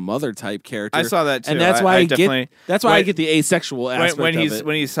as a mother type character. I saw that too, and that's why I get the asexual aspect when of it.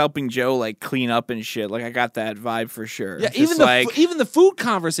 When he's helping Joe like clean up and shit. Like, I got that vibe for sure. Yeah, even the food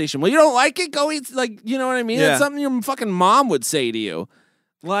conversation. Well, you don't like it? Go eat. Like, you know what I mean? Yeah. That's something your fucking mom would say to you.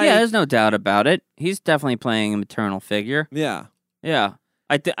 Like, yeah, there's no doubt about it. He's definitely playing a maternal figure. Yeah, yeah.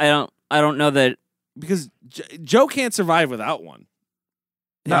 I don't know that, because Joe can't survive without one.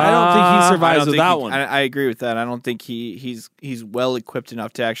 No, I don't think he survives without one. I agree with that. I don't think he's well equipped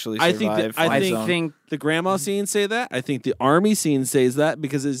enough to actually survive. I think the grandma scene say that. I think the army scene says that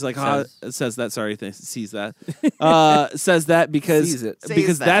because it's like says that. Sorry, sees that. Says that because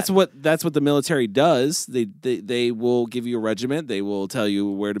that's what the military does. They will give you a regiment. They will tell you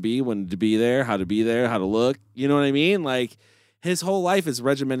where to be, when to be there, how to look. You know what I mean? Like, his whole life is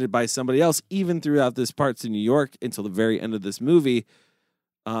regimented by somebody else, even throughout this parts in New York until the very end of this movie.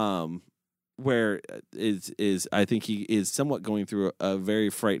 Where is I think he is somewhat going through a very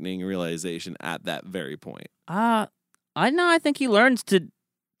frightening realization at that very point. I think he learns to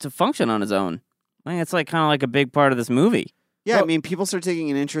function on his own. I think it's like kind of like a big part of this movie. Yeah, I mean, people start taking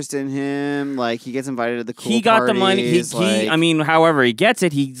an interest in him. Like, he gets invited to the cool He got parties, the money. I mean, however he gets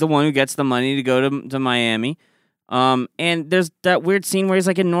it, he's the one who gets the money to go to Miami. And there's that weird scene where he's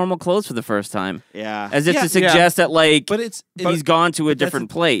like in normal clothes for the first time. Yeah. As if to suggest that like but he's gone to a different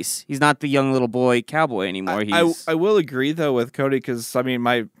place. He's not the young little boy cowboy anymore. I will agree though with Cody, because I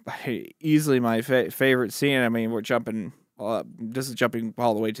mean easily my favorite scene. I mean, we're jumping. This is jumping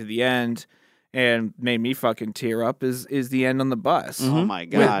all the way to the end, and made me fucking tear up. Is the end on the bus? Oh my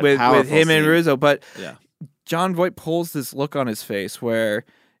god! With him and Rizzo, but. Yeah. John Voight pulls this look on his face where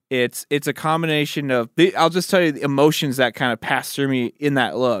it's a combination of I'll just tell you the emotions that kind of pass through me in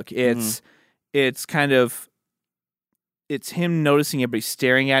that look. It's kind of it's him noticing everybody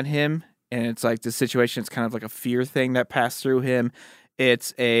staring at him, and it's like the situation. It's kind of like a fear thing that passed through him.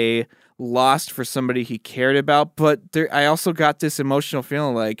 It's a lost for somebody he cared about, but I also got this emotional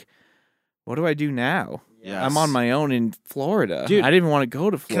feeling like, what do I do now? Yes. I'm on my own in Florida. Dude, I didn't want to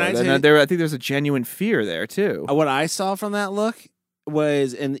go to Florida. I think there's a genuine fear there too. What I saw from that look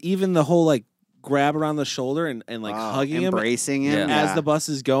was, and even the whole like grab around the shoulder and like hugging embracing him as the bus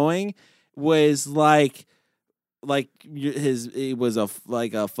is going was like it was a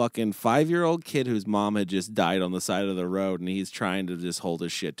fucking 5-year-old kid whose mom had just died on the side of the road, and he's trying to just hold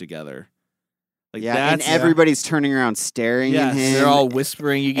his shit together. Like and everybody's turning around staring at him. They're all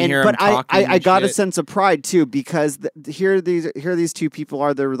whispering. You can hear them talking. But I got a shit. sense of pride too, because here these two people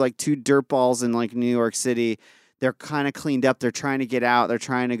are. They're like two dirtballs in like New York City. They're kind of cleaned up. They're trying to get out. They're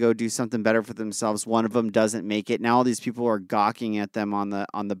trying to go do something better for themselves. One of them doesn't make it. Now all these people are gawking at them on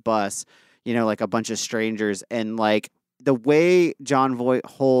the bus. You know, like a bunch of strangers, and like the way John Voight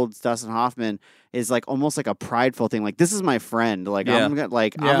holds Dustin Hoffman is like almost like a prideful thing. Like, this is my friend. Like I'm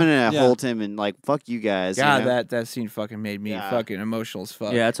gonna hold him and like fuck you guys. God, you know? that scene fucking made me fucking emotional as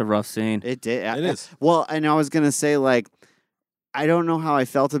fuck. Yeah, it's a rough scene. It did. It is. Well, and I was gonna say like, I don't know how I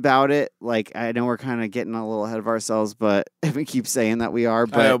felt about it. Like, I know we're kind of getting a little ahead of ourselves, but we keep saying that we are.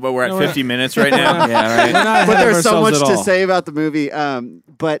 But, but we're at 50 minutes right now. Yeah, right. But there's so much to say about the movie.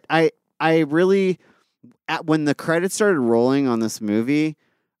 But I really, when the credits started rolling on this movie,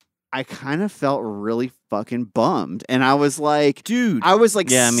 I kind of felt really fucking bummed. And I was like, dude, I was like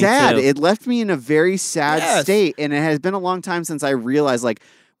sad. Me too. It left me in a very sad state. And it has been a long time since I realized, like,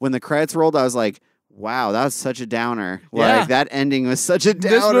 when the credits rolled, I was like, wow, that was such a downer. Like, that ending was such a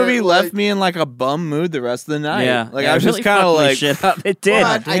downer. This movie left me in like a bum mood the rest of the night. Yeah. Like, Yeah, I was really just kind of like, shit up. It did.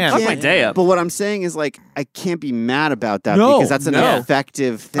 But I Fucked my day up. But what I'm saying is, like, I can't be mad about that No, because that's an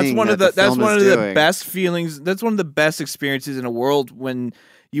effective thing. That's one of that the doing. best feelings. That's one of the best experiences in a world when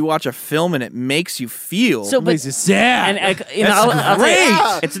you watch a film and it makes you feel. So, but, makes you sad. And I'll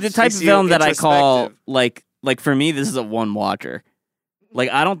tell you, it's the type of Makes you film that I call introspective. like for me, this is a one watcher. Like,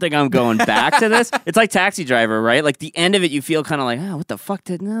 I don't think I'm going back to this. It's like Taxi Driver, right? Like, the end of it, you feel kind of like, oh, what the fuck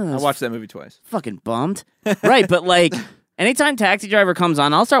did no? I watched that movie twice. Fucking bummed, right? But like, anytime Taxi Driver comes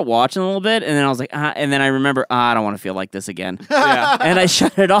on, I'll start watching a little bit, and then I was like, and then I remember, I don't want to feel like this again, and I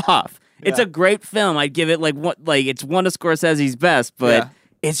shut it off. It's a great film. I'd give it like it's one of Scorsese's best, but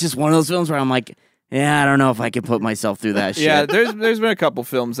it's just one of those films where I'm like, yeah, I don't know if I can put myself through that shit. Yeah, there's been a couple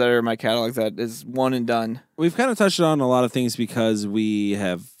films that are in my catalog that is one and done. We've kind of touched on a lot of things because we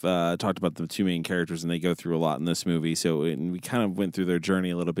have talked about the two main characters, and they go through a lot in this movie. So we kind of went through their journey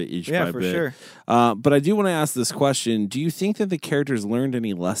a little bit each by for bit. sure. But I do want to ask this question: do you think that the characters learned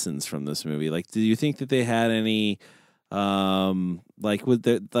any lessons from this movie? Like, do you think that they had any,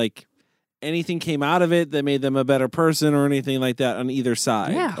 anything came out of it that made them a better person, or anything like that on either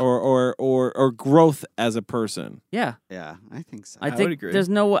side? Yeah. Or growth as a person? Yeah. Yeah, I think so. I would think agree. there's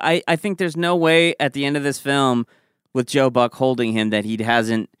no. I think there's no way at the end of this film, with Joe Buck holding him, that he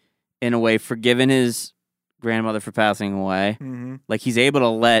hasn't, in a way, forgiven his grandmother for passing away. Mm-hmm. Like, he's able to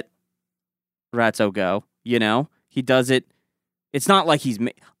let Ratso go. You know, he does it. It's not like he's.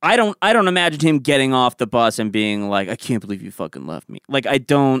 I don't imagine him getting off the bus and being like, "I can't believe you fucking left me." Like, I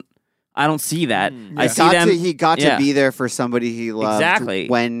don't see that. I see them. He got to be there for somebody he loved Exactly.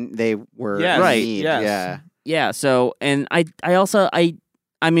 when they were in Right. need. Yes. Yeah. Yeah, so, and I also, I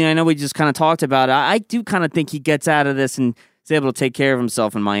mean, I know we just kind of talked about it. I do kind of think he gets out of this and is able to take care of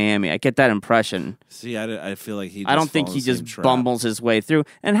himself in Miami. I get that impression. See, I feel like he. I don't think he just bumbles his way through.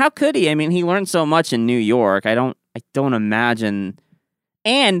 And how could he? I mean, he learned so much in New York. I don't imagine.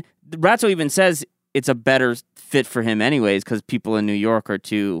 And Ratso even says it's a better fit for him anyways, because people in New York are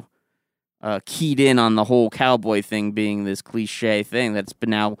too keyed in on the whole cowboy thing being this cliche thing that's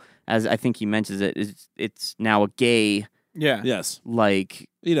been now, as I think he mentions it, it's now a gay Yes. like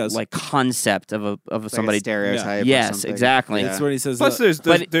He does. like concept of Like somebody a stereotype. Or Yes, something. exactly. Yeah. That's what he says. Plus,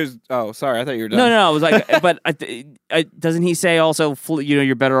 that- there's. Oh, sorry, I thought you were done. No, I was like, but doesn't he say also,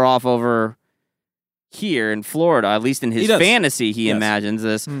 you're better off over here in Florida? At least in his He does. fantasy, he Yes. imagines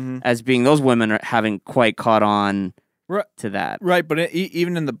this Mm-hmm. as being those women haven't quite caught on Right. to that. Right, but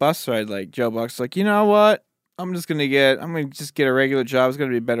even in the bus ride, like Joe Buck's like, you know what? I'm gonna just get a regular job. It's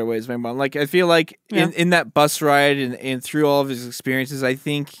gonna be better ways to make money. Like, I feel like in that bus ride and through all of his experiences, I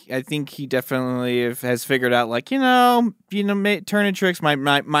think he definitely has figured out, like, turning tricks might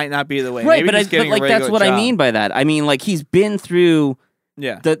not be the way. Right, Maybe but just getting a like that's regular what I job. mean by that. I mean, like, he's been through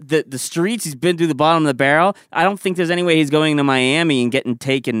Yeah. The streets, he's been through the bottom of the barrel. I don't think there's any way he's going to Miami and getting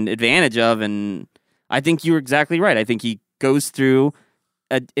taken advantage of. And I think you're exactly right. I think he goes through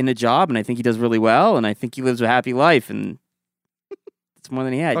in a job, and I think he does really well, and I think he lives a happy life, and it's more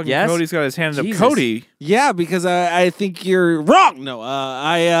than he had. Fucking Yes, Cody's got his hand up. Jesus. Cody. Yeah, because I think you're wrong. No,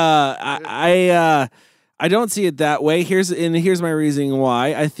 I don't see it that way. Here's my reasoning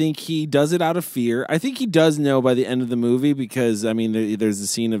why. I think he does it out of fear. I think he does know by the end of the movie because I mean there's a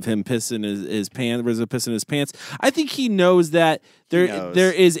scene of him pissing his pants. Rizzo pissing his pants. I think he knows that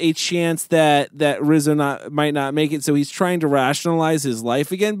there is a chance that Rizzo might not make it. So he's trying to rationalize his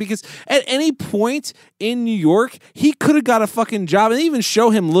life again because at any point in New York he could have got a fucking job, and they even show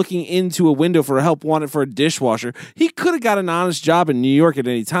him looking into a window for help wanted for a dishwasher. He could have got an honest job in New York at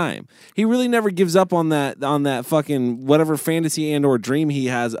any time. He really never gives up on that fucking whatever fantasy and or dream he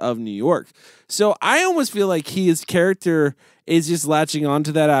has of New York. So I almost feel like his character is just latching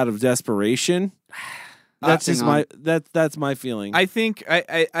onto that out of desperation. That's just that's my feeling. I think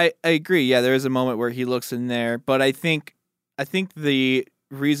I agree. Yeah, there is a moment where he looks in there, but I think the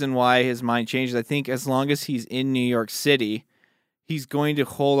reason why his mind changes, I think as long as he's in New York City, he's going to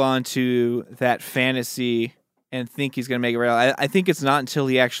hold on to that fantasy and think he's going to make it real. I think it's not until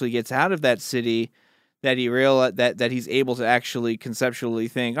he actually gets out of that city that he realize that he's able to actually conceptually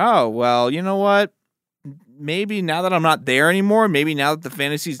think, oh, well, you know what? Maybe now that I'm not there anymore, maybe now that the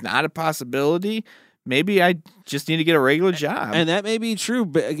fantasy's not a possibility, maybe I just need to get a regular job. And that may be true,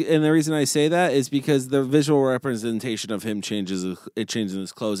 and the reason I say that is because the visual representation of him changes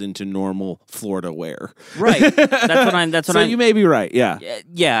his clothes into normal Florida wear. Right. That's what So you may be right. Yeah.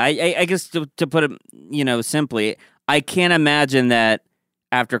 Yeah. I guess to put it, simply, I can't imagine that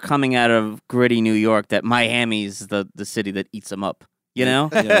after coming out of gritty New York, that Miami's the city that eats him up. You know?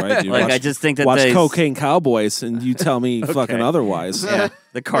 Yeah, right, dude. I just think that watch Cocaine Cowboys, and you tell me fucking otherwise. Yeah.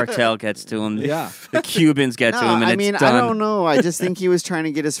 The cartel gets to him. Yeah. The Cubans get to him, and I mean, it's done. I don't know. I just think he was trying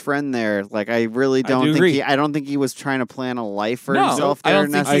to get his friend there. Like, I really don't think I don't think he was trying to plan a life for himself there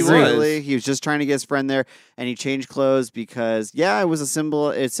necessarily. He was just trying to get his friend there, and he changed clothes because, it was a symbol.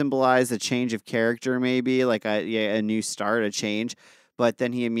 It symbolized a change of character, maybe like a new start, a change. But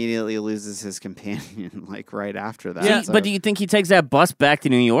then he immediately loses his companion, like right after that. Yeah, but do you think he takes that bus back to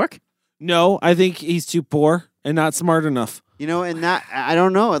New York? No, I think he's too poor and not smart enough. And that I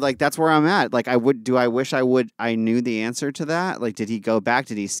don't know. Like that's where I'm at. Like I wish I knew the answer to that. Like did he go back?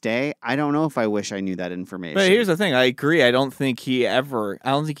 Did he stay? I don't know if I wish I knew that information. But here's the thing. I agree. I don't think he ever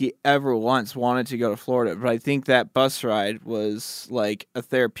once wanted to go to Florida. But I think that bus ride was like a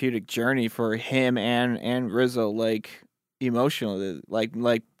therapeutic journey for him and Rizzo. Like. Emotional, like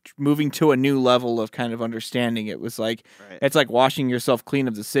moving to a new level of kind of understanding. It was like It's like washing yourself clean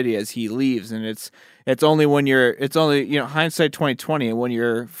of the city as he leaves, and it's only hindsight 2020, and when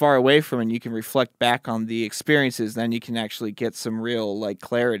you're far away from it, and you can reflect back on the experiences, then you can actually get some real like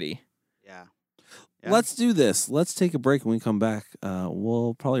clarity. Yeah. Let's do this. Let's take a break. When we come back,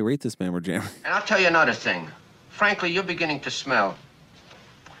 we'll probably rate this Mammer Jammer. And I'll tell you another thing. Frankly, you're beginning to smell.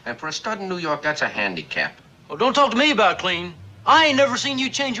 And for a stud in New York, that's a handicap. Well, don't talk to me about clean. I ain't never seen you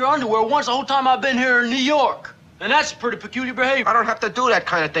change your underwear once the whole time I've been here in New York. And that's pretty peculiar behavior. I don't have to do that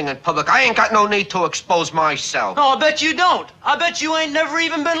kind of thing in public. I ain't got no need to expose myself. No, I bet you don't. I bet you ain't never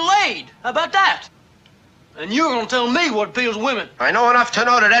even been laid. How about that? And you're gonna tell me what appeals to women. I know enough to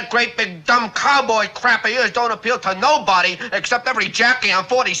know that great big dumb cowboy crap of yours don't appeal to nobody except every Jackie on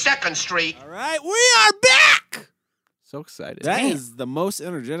 42nd Street. All right, we are back! So excited. That is the most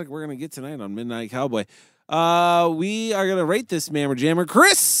energetic we're going to get tonight on Midnight Cowboy. We are going to rate this Mammer Jammer.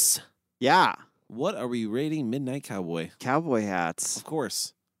 Chris! Yeah. What are we rating Midnight Cowboy? Cowboy hats. Of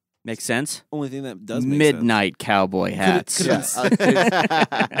course. Makes sense. Only thing that does make Midnight cowboy hats.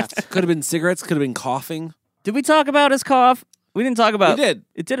 Could have been cigarettes. Could have been coughing. Did we talk about his cough? We didn't talk about. We did.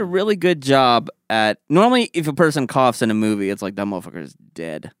 It did a really good job at. Normally, if a person coughs in a movie, it's like that motherfucker's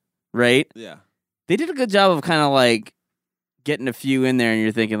dead, right? Yeah. They did a good job of kind of like getting a few in there, and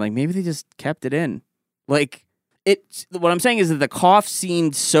you're thinking like maybe they just kept it in. Like it. What I'm saying is that the cough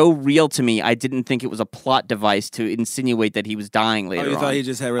seemed so real to me. I didn't think it was a plot device to insinuate that he was dying later. Oh, you on. thought he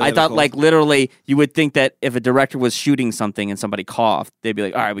just had. Really I thought like literally, you would think that if a director was shooting something and somebody coughed, they'd be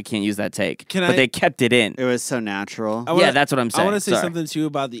like, "All right, we can't use that take." But they kept it in. It was so natural. Yeah, that's what I'm saying. I want to say something too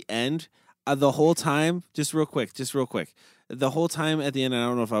about the end. The whole time, just real quick. The whole time at the end, I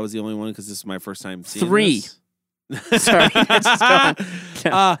don't know if I was the only one because this is my first time seeing 3. this. Sorry.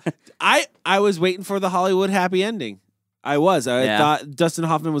 I was waiting for the Hollywood happy ending. I was. I Yeah. thought Dustin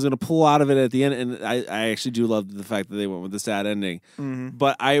Hoffman was going to pull out of it at the end, and I actually do love the fact that they went with the sad ending. Mhm.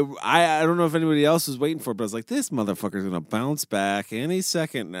 But I don't know if anybody else was waiting for it, but I was like, this motherfucker's going to bounce back any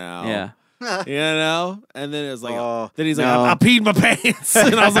second now. Yeah. You know? And then it was like, then he's like, no. I peed my pants.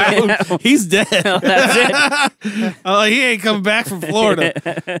 And I was like, oh, he's dead. That's it. I'm like, he ain't coming back from Florida.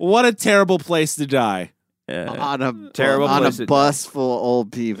 What a terrible place to die. On a Terrible on place a to bus full of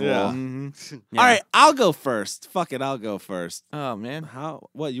old people. Yeah. Mhm. All right, I'll go first. Fuck it, I'll go first. Oh man. How?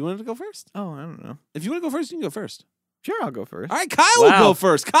 What? You wanted to go first? Oh, I don't know. If you want to go first, you can go first. Sure, I'll go first. All right, Kyle will go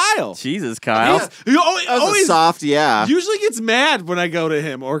first. Kyle. Jesus, Kyle. He That was a soft yeah. usually gets mad when I go to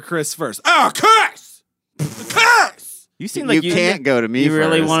him or Chris first. Oh, Chris! Chris! You seem You like you can't go to me You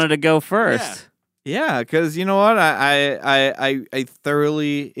really first. wanted to go first. Yeah, because you know what, I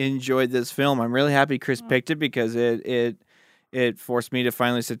thoroughly enjoyed this film. I'm really happy Chris picked it because it forced me to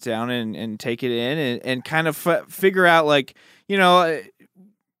finally sit down and take it in and kind of figure out, like, you know,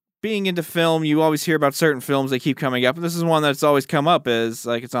 being into film, you always hear about certain films that keep coming up, and this is one that's always come up as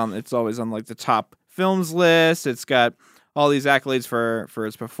like it's always on like the top films list. It's got all these accolades for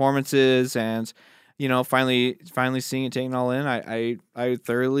its performances, and you know, finally seeing it, taking it all in, I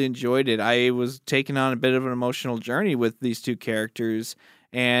thoroughly enjoyed it. I was taken on a bit of an emotional journey with these two characters,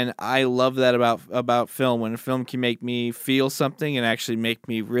 and I love that about film. When a film can make me feel something and actually make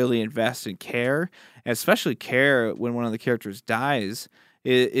me really invest and care, and especially care when one of the characters dies,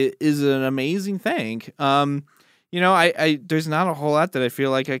 it is an amazing thing. You know, I there's not a whole lot that I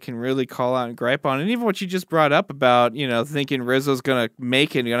feel like I can really call out and gripe on. And even what you just brought up about, you know, thinking Rizzo's going to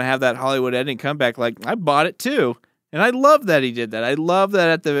make it, going to have that Hollywood ending comeback, like, I bought it too. And I love that he did that. I love that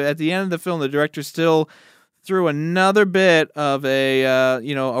at the end of the film, the director still threw another bit of a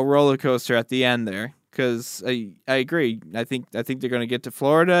roller coaster at the end there. Because I agree. I think they're going to get to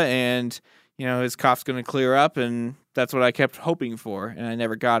Florida, and you know, his cough's going to clear up, and that's what I kept hoping for, and I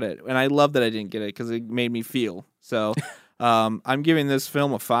never got it. And I love that I didn't get it because it made me feel. So I'm giving this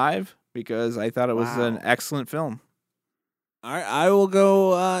film a 5 because I thought it was an excellent film. All right, I will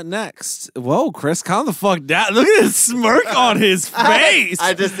go next. Whoa, Chris, calm the fuck down. Look at his smirk on his face.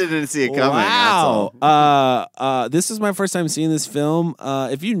 I just didn't see it coming. That's Wow. This is my first time seeing this film.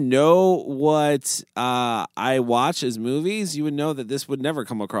 If you know what I watch as movies, you would know that this would never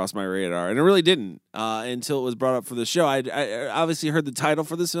come across my radar. And it really didn't until it was brought up for the show. I obviously heard the title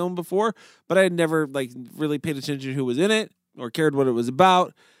for this film before, but I had never like really paid attention to who was in it or cared what it was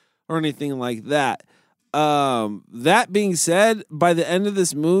about or anything like that. That being said, by the end of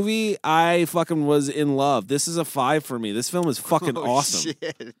this movie, I fucking was in love. This is a 5 for me. This film is fucking awesome.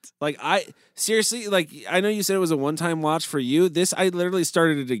 Shit. Like, I seriously, like, I know you said it was a one-time watch for you. This, I literally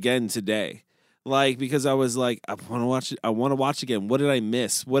started it again today. Like, because I was like, I want to watch it. I want to watch again. What did I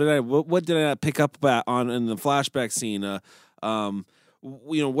miss? What did I not pick up on in the flashback scene? You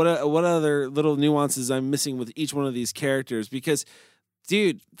know, what other little nuances I'm missing with each one of these characters? Because,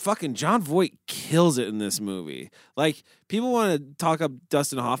 dude, fucking Jon Voight kills it in this movie. Like, people want to talk up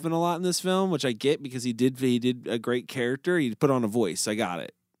Dustin Hoffman a lot in this film, which I get because he did a great character. He put on a voice. I got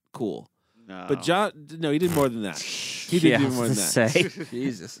it. Cool. No. But he did more than that. He did do more than that.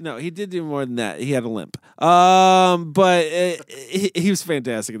 Jesus. No, he did do more than that. He had a limp. But he was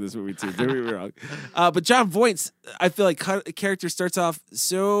fantastic in this movie too. Don't get me wrong. But Jon Voight's, I feel like character starts off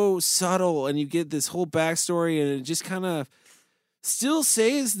so subtle, and you get this whole backstory, and it just kind of still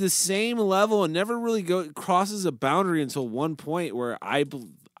stays the same level and never really crosses a boundary until one point where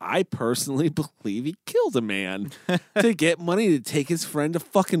I personally believe he killed a man to get money to take his friend to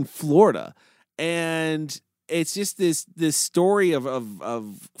fucking Florida. And it's just this story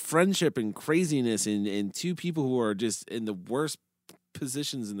of friendship and craziness and two people who are just in the worst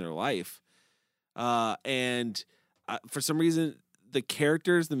positions in their life. And for some reason, the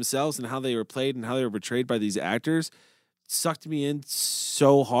characters themselves and how they were played and how they were portrayed by these actors sucked me in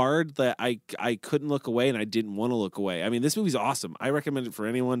so hard that I couldn't look away, and I didn't want to look away. I mean, this movie's awesome. I recommend it for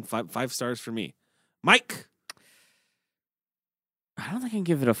anyone. 5 stars for me. Mike? I don't think I can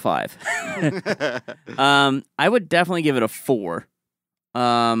give it a 5. I would definitely give it a 4.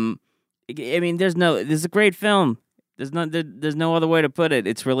 I mean, this is a great film. There's no other way to put it.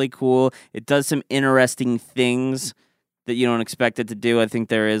 It's really cool. It does some interesting things that you don't expect it to do. I think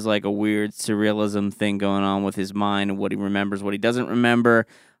there is like a weird surrealism thing going on with his mind and what he remembers, what he doesn't remember.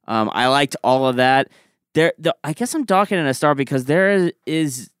 I liked all of that. I guess I'm docking it a star because there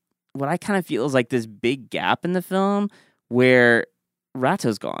is what I kind of feel is like this big gap in the film where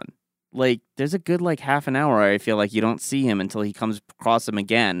Ratto's gone. Like, there's a good like half an hour I feel like you don't see him until he comes across him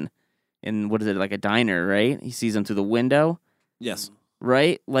again in, what is it, like a diner, right? He sees him through the window. Yes.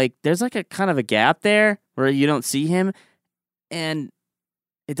 Right? Like, there's like a kind of a gap there where you don't see him. and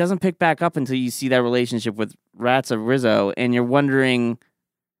it doesn't pick back up until you see that relationship with Ratso Rizzo, and you're wondering,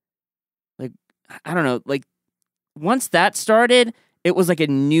 like, I don't know, like, once that started, it was like a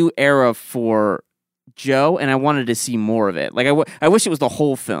new era for Joe, and I wanted to see more of it. Like, I wish it was the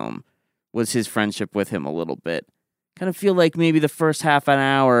whole film was his friendship with him a little bit. Kind of feel like maybe the first half an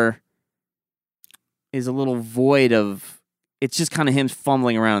hour is a little void of, it's just kind of him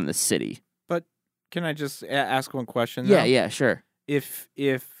fumbling around in the city. But can I just ask one question? Yeah, though? yeah, sure. If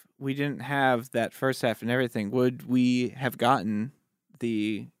we didn't have that first half and everything, would we have gotten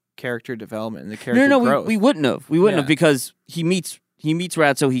the character development and the character growth? We wouldn't have. We wouldn't have, because he meets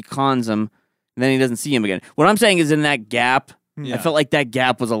Ratso, he cons him, and then he doesn't see him again. What I'm saying is, in that gap, I felt like that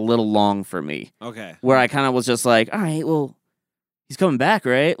gap was a little long for me. Okay. Where I kind of was just like, all right, well, he's coming back,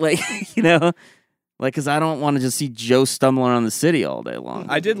 right? Like, you know, like, because I don't want to just see Joe stumbling around the city all day long.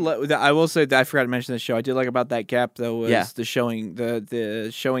 I will say that I forgot to mention the show. I did like about that gap though was the showing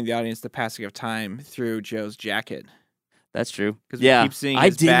the audience the passing of time through Joe's jacket. That's true. Because we keep seeing I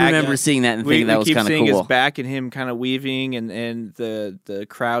his did back. remember seeing that and thinking that was kind of cool. We keep seeing his back and him kind of weaving, and the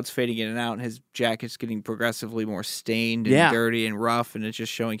crowd's fading in and out, and his jacket's getting progressively more stained and dirty and rough, and it's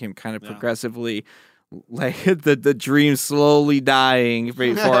just showing him kind of progressively, like the dream slowly dying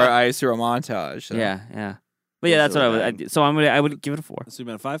before our eyes through a montage. So. Yeah. But yeah, that's what I would give it a 4. Let's do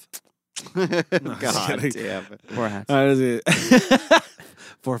about a 5. God damn. 4 hats.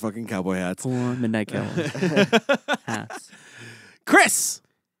 4 fucking cowboy hats. 4 midnight cowboy hats. Chris.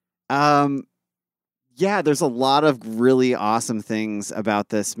 Yeah, there's a lot of really awesome things about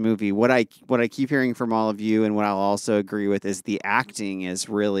this movie. What I keep hearing from all of you, and what I'll also agree with, is the acting is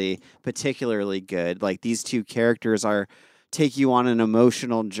really particularly good. Like, these two characters take you on an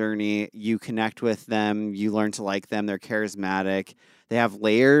emotional journey. You connect with them. You learn to like them. They're charismatic. They have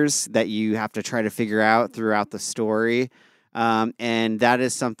layers that you have to try to figure out throughout the story. And that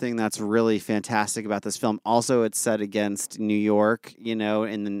is something that's really fantastic about this film. Also, it's set against New York, in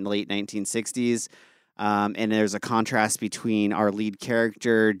the late 1960s. And there's a contrast between our lead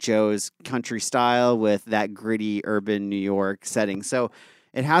character, Joe's country style, with that gritty urban New York setting. So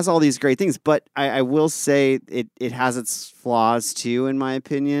it has all these great things, but I will say it has its flaws too, in my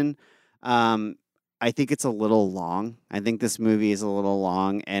opinion. I think it's a little long. I think this movie is a little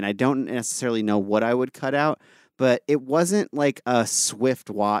long, and I don't necessarily know what I would cut out, but it wasn't like a swift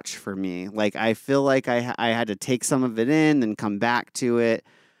watch for me. Like, I feel like I had to take some of it in, then come back to it.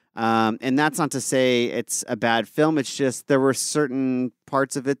 And that's not to say it's a bad film. It's just there were certain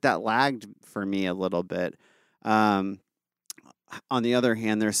parts of it that lagged for me a little bit. On the other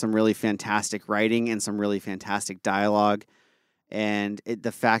hand, there's some really fantastic writing and some really fantastic dialogue. And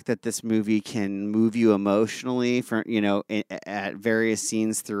the fact that this movie can move you emotionally at various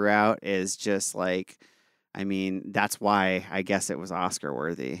scenes throughout is just like, I mean, that's why I guess it was Oscar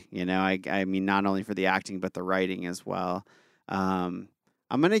worthy. I mean, not only for the acting, but the writing as well. I'm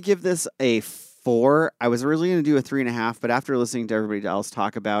going to give this a 4. I was originally going to do a 3.5, but after listening to everybody else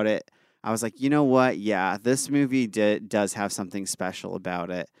talk about it, I was like, you know what? Yeah, this movie does have something special about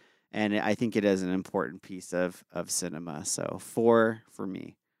it. And I think it is an important piece of cinema. So 4 for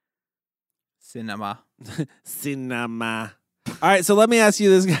me. Cinema. Cinema. All right, so let me ask you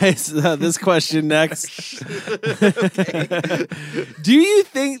this, guys, this question next. Do you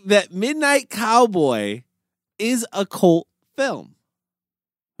think that Midnight Cowboy is a cult film?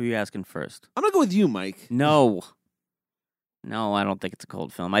 Who are you asking first? I'm going to go with you, Mike. No, I don't think it's a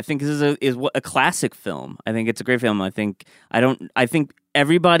cult film. I think this is a classic film. I think it's a great film. I think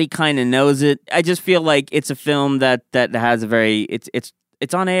everybody kind of knows it. I just feel like it's a film that has a very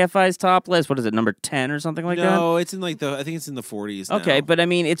it's on AFI's top list. What is it, number 10 or something like that? No, it's in I think it's in the 40s now. Okay, but I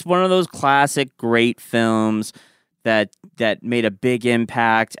mean, it's one of those classic great films that made a big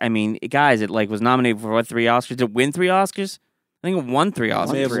impact. I mean, guys, it was nominated for 3 Oscars. Did it win 3 Oscars? I think it won 3 Oscars.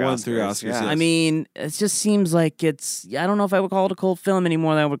 It may have won 3 Oscars. Yeah. Yes. I mean, it just seems like it's. I don't know if I would call it a cult film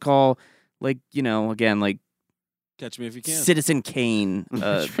anymore than I would call, again, Catch Me If You Can. Citizen Kane,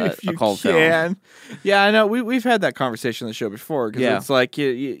 a cult film. Yeah, I know. We've had that conversation on the show before because it's like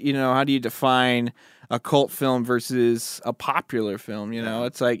how do you define a cult film versus a popular film?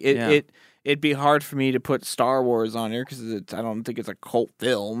 It's like it'd be hard for me to put Star Wars on here because I don't think it's a cult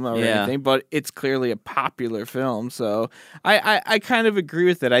film or anything, but it's clearly a popular film. So I kind of agree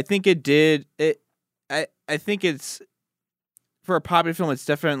with it. I think it did. I think it's, for a popular film, it's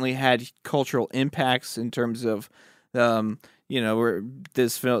definitely had cultural impacts in terms of, where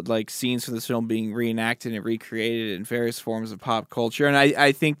this film, scenes from this film being reenacted and recreated in various forms of pop culture. And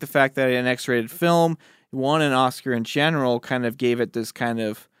I think the fact that an X-rated film won an Oscar in general kind of gave it this kind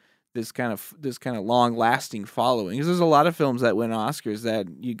of this kind of long lasting following. Because there's a lot of films that win Oscars that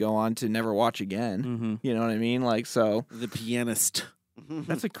you go on to never watch again. Mm-hmm. You know what I mean? Like, so The Pianist.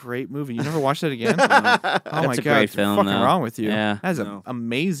 that's a great movie. You never watched that again? Oh That's my a God, great film, what's fucking though. wrong with you? Yeah. That's an No.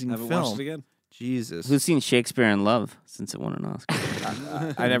 amazing Haven't film. watched it again. Jesus, Who's seen Shakespeare in Love since it won an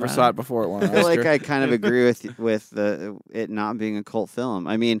Oscar? I never saw it before it won I an feel Oscar. like I kind of agree with it not being a cult film.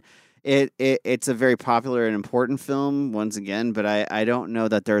 I mean, it's a very popular and important film once again, but I don't know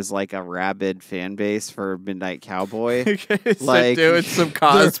that there's like a rabid fan base for Midnight Cowboy. Like doing some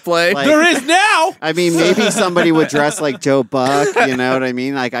cosplay. Like- There is now. I mean, maybe somebody would dress like Joe Buck, you know what I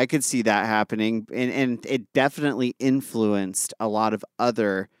mean? Like, I could see that happening. And it definitely influenced a lot of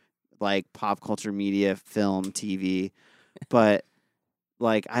other, like, pop culture media, film, TV. But,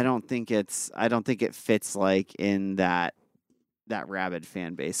 like, I don't think it fits, like, in that rabid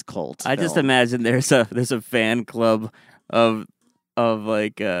fan base cult. I just film. imagine there's a fan club of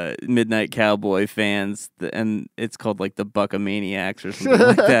like Midnight Cowboy fans, and it's called like the Buckamaniacs or something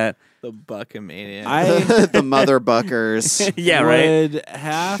like that. The Buckamaniacs. I the Mother Buckers. Yeah, right. would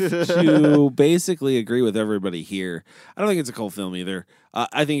have to basically agree with everybody here. I don't think it's a cult film either.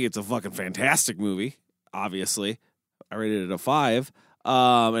 I think it's a fucking fantastic movie, obviously. I rated it a 5.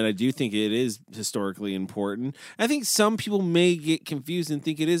 And I do think it is historically important. I think some people may get confused and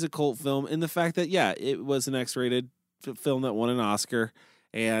think it is a cult film in the fact that, yeah, it was an X-rated film that won an Oscar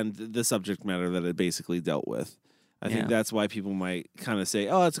and the subject matter that it basically dealt with. I think that's why people might kind of say,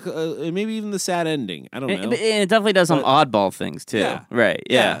 oh, it's maybe even the sad ending. I don't know. And it definitely does some oddball things too. Yeah. Right.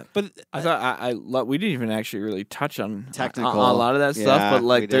 Yeah. But I thought we didn't even actually really touch on Technical. on a lot of that stuff, Yeah, but we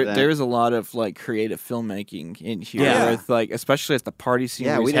like didn't. there's a lot of like creative filmmaking in here Yeah. with like, especially at the party scene,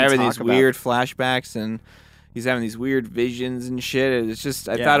 Yeah, where we he's didn't having talk these about- weird flashbacks and he's having these weird visions and shit. And it's just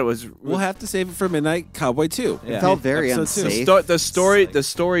I thought it was we'll have to save it for Midnight Cowboy 2. It felt very Episode 2. unsafe. the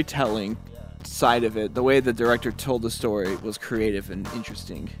storytelling side of it, the way the director told the story was creative and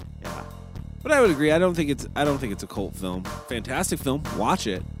interesting. Yeah. But I would agree. I don't think it's a cult film. Fantastic film. Watch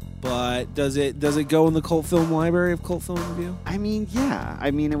it. But does it go in the cult film library of Cult Film Review? I mean, yeah. I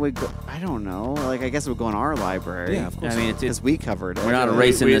mean, it would go, I don't know. Like, I guess it would go in our library. Yeah, of course. I mean, Because we covered it. we're not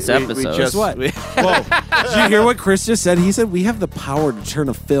erasing this episode. just what? Whoa. Did you hear what Chris just said? He said we have the power to turn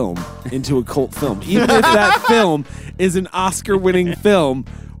a film into a cult film. Even if that film is an Oscar-winning film,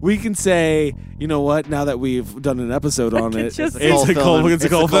 we can say, you know what? Now that we've done an episode on it, just it's a cult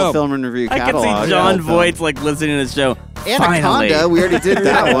film. film and review I can catalog. see John Cult film. Voight like listening to the show. Anaconda, Finally. we already did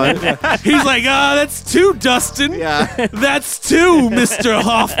that one. He's like, that's two, Dustin. Yeah. That's two, Mr.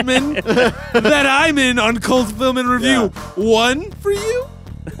 Hoffman, that I'm in on Cult Film and Review. One for you?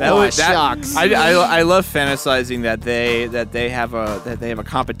 Shucks. I love fantasizing that they have a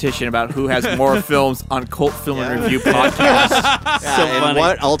competition about who has more films on Cult Film and Review podcast. So and funny.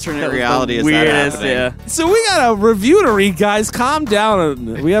 what alternate reality is Weirdest, that happening? yeah. So we got a review to read, guys. Calm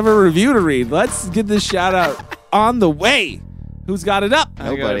down. We have a review to read. Let's get this shout out on the way. Who's got it up? I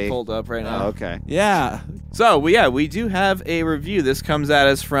got Nobody. it pulled up right now. Oh, okay. Yeah. So we do have a review. This comes at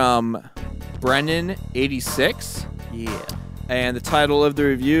us from Brennan86. Yeah. And the title of the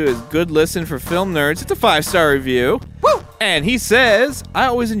review is Good Listen for Film Nerds. It's a 5-star review. Woo! And he says, I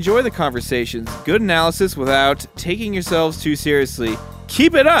always enjoy the conversations. Good analysis without taking yourselves too seriously.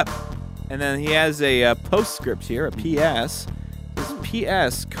 Keep it up! And then he has a postscript here, a PS. This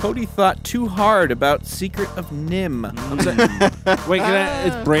P.S. Cody thought too hard about Secret of Nim. Wait,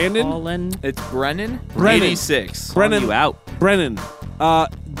 it's Brandon? Colin. It's Brennan. Brennan. 86. Brennan. You out. Brennan,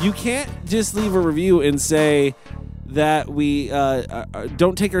 you can't just leave a review and say that we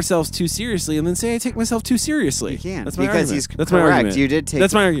don't take ourselves too seriously and then say I take myself too seriously. You can't. That's my because argument. he's That's my correct. argument. You did take.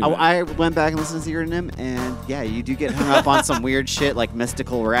 That's my argument. I went back and listened to Secret of Nim, and yeah, you do get hung up on some weird shit like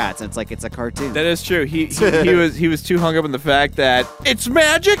mystical rats. It's like it's a cartoon. That is true. He was too hung up on the fact that it's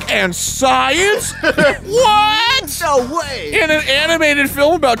magic and science. What? No way. In an animated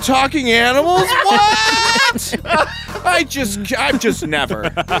film about talking animals? What? I've just never.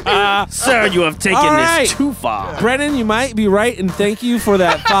 Sir, you have taken All right. this too far. Brennan, you might be right, and thank you for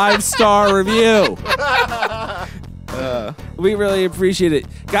that 5-star review. We really appreciate it.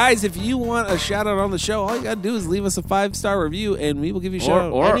 Guys, if you want a shout out on the show, all you got to do is leave us a 5-star review, and we will give you a shout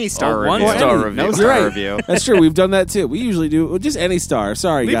out. Or Any star one review. star Any. review. No You're star right. review. That's true. We've done that too. We usually do just any star.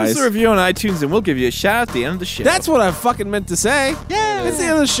 Sorry, Leave guys. us a review on iTunes and we'll give you a shout out at the end of the show. That's what I fucking meant to say. Yeah. It's the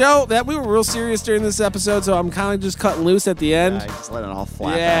end of the show. That we were real serious during this episode, so I'm kind of just cutting loose at the end. Yeah, just let it all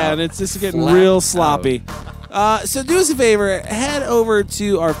flap Yeah, out. and it's just getting Flap real out. sloppy. So do us a favor, head over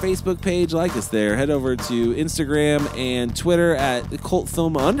to our Facebook page, like us there. Head over to Instagram and Twitter at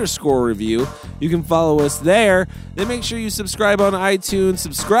cultfilm_review. You can follow us there. Then make sure you subscribe on iTunes,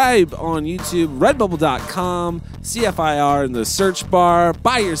 subscribe on YouTube, redbubble.com, CFIR in the search bar.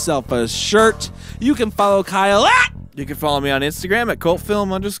 Buy yourself a shirt. You can follow Kyle at. You can follow me on Instagram at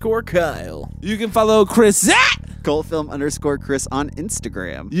cultfilm_Kyle. You can follow Chris at. cultfilm_Chris on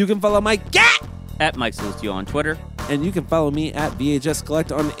Instagram. You can follow Mike at Mike Solistio on Twitter. And you can follow me at VHS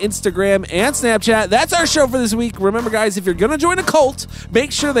Collect on Instagram and Snapchat. That's our show for this week. Remember, guys, if you're going to join a cult,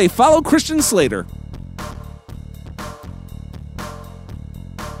 make sure they follow Christian Slater.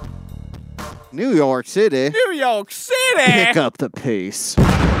 New York City. New York City! Pick up the pace.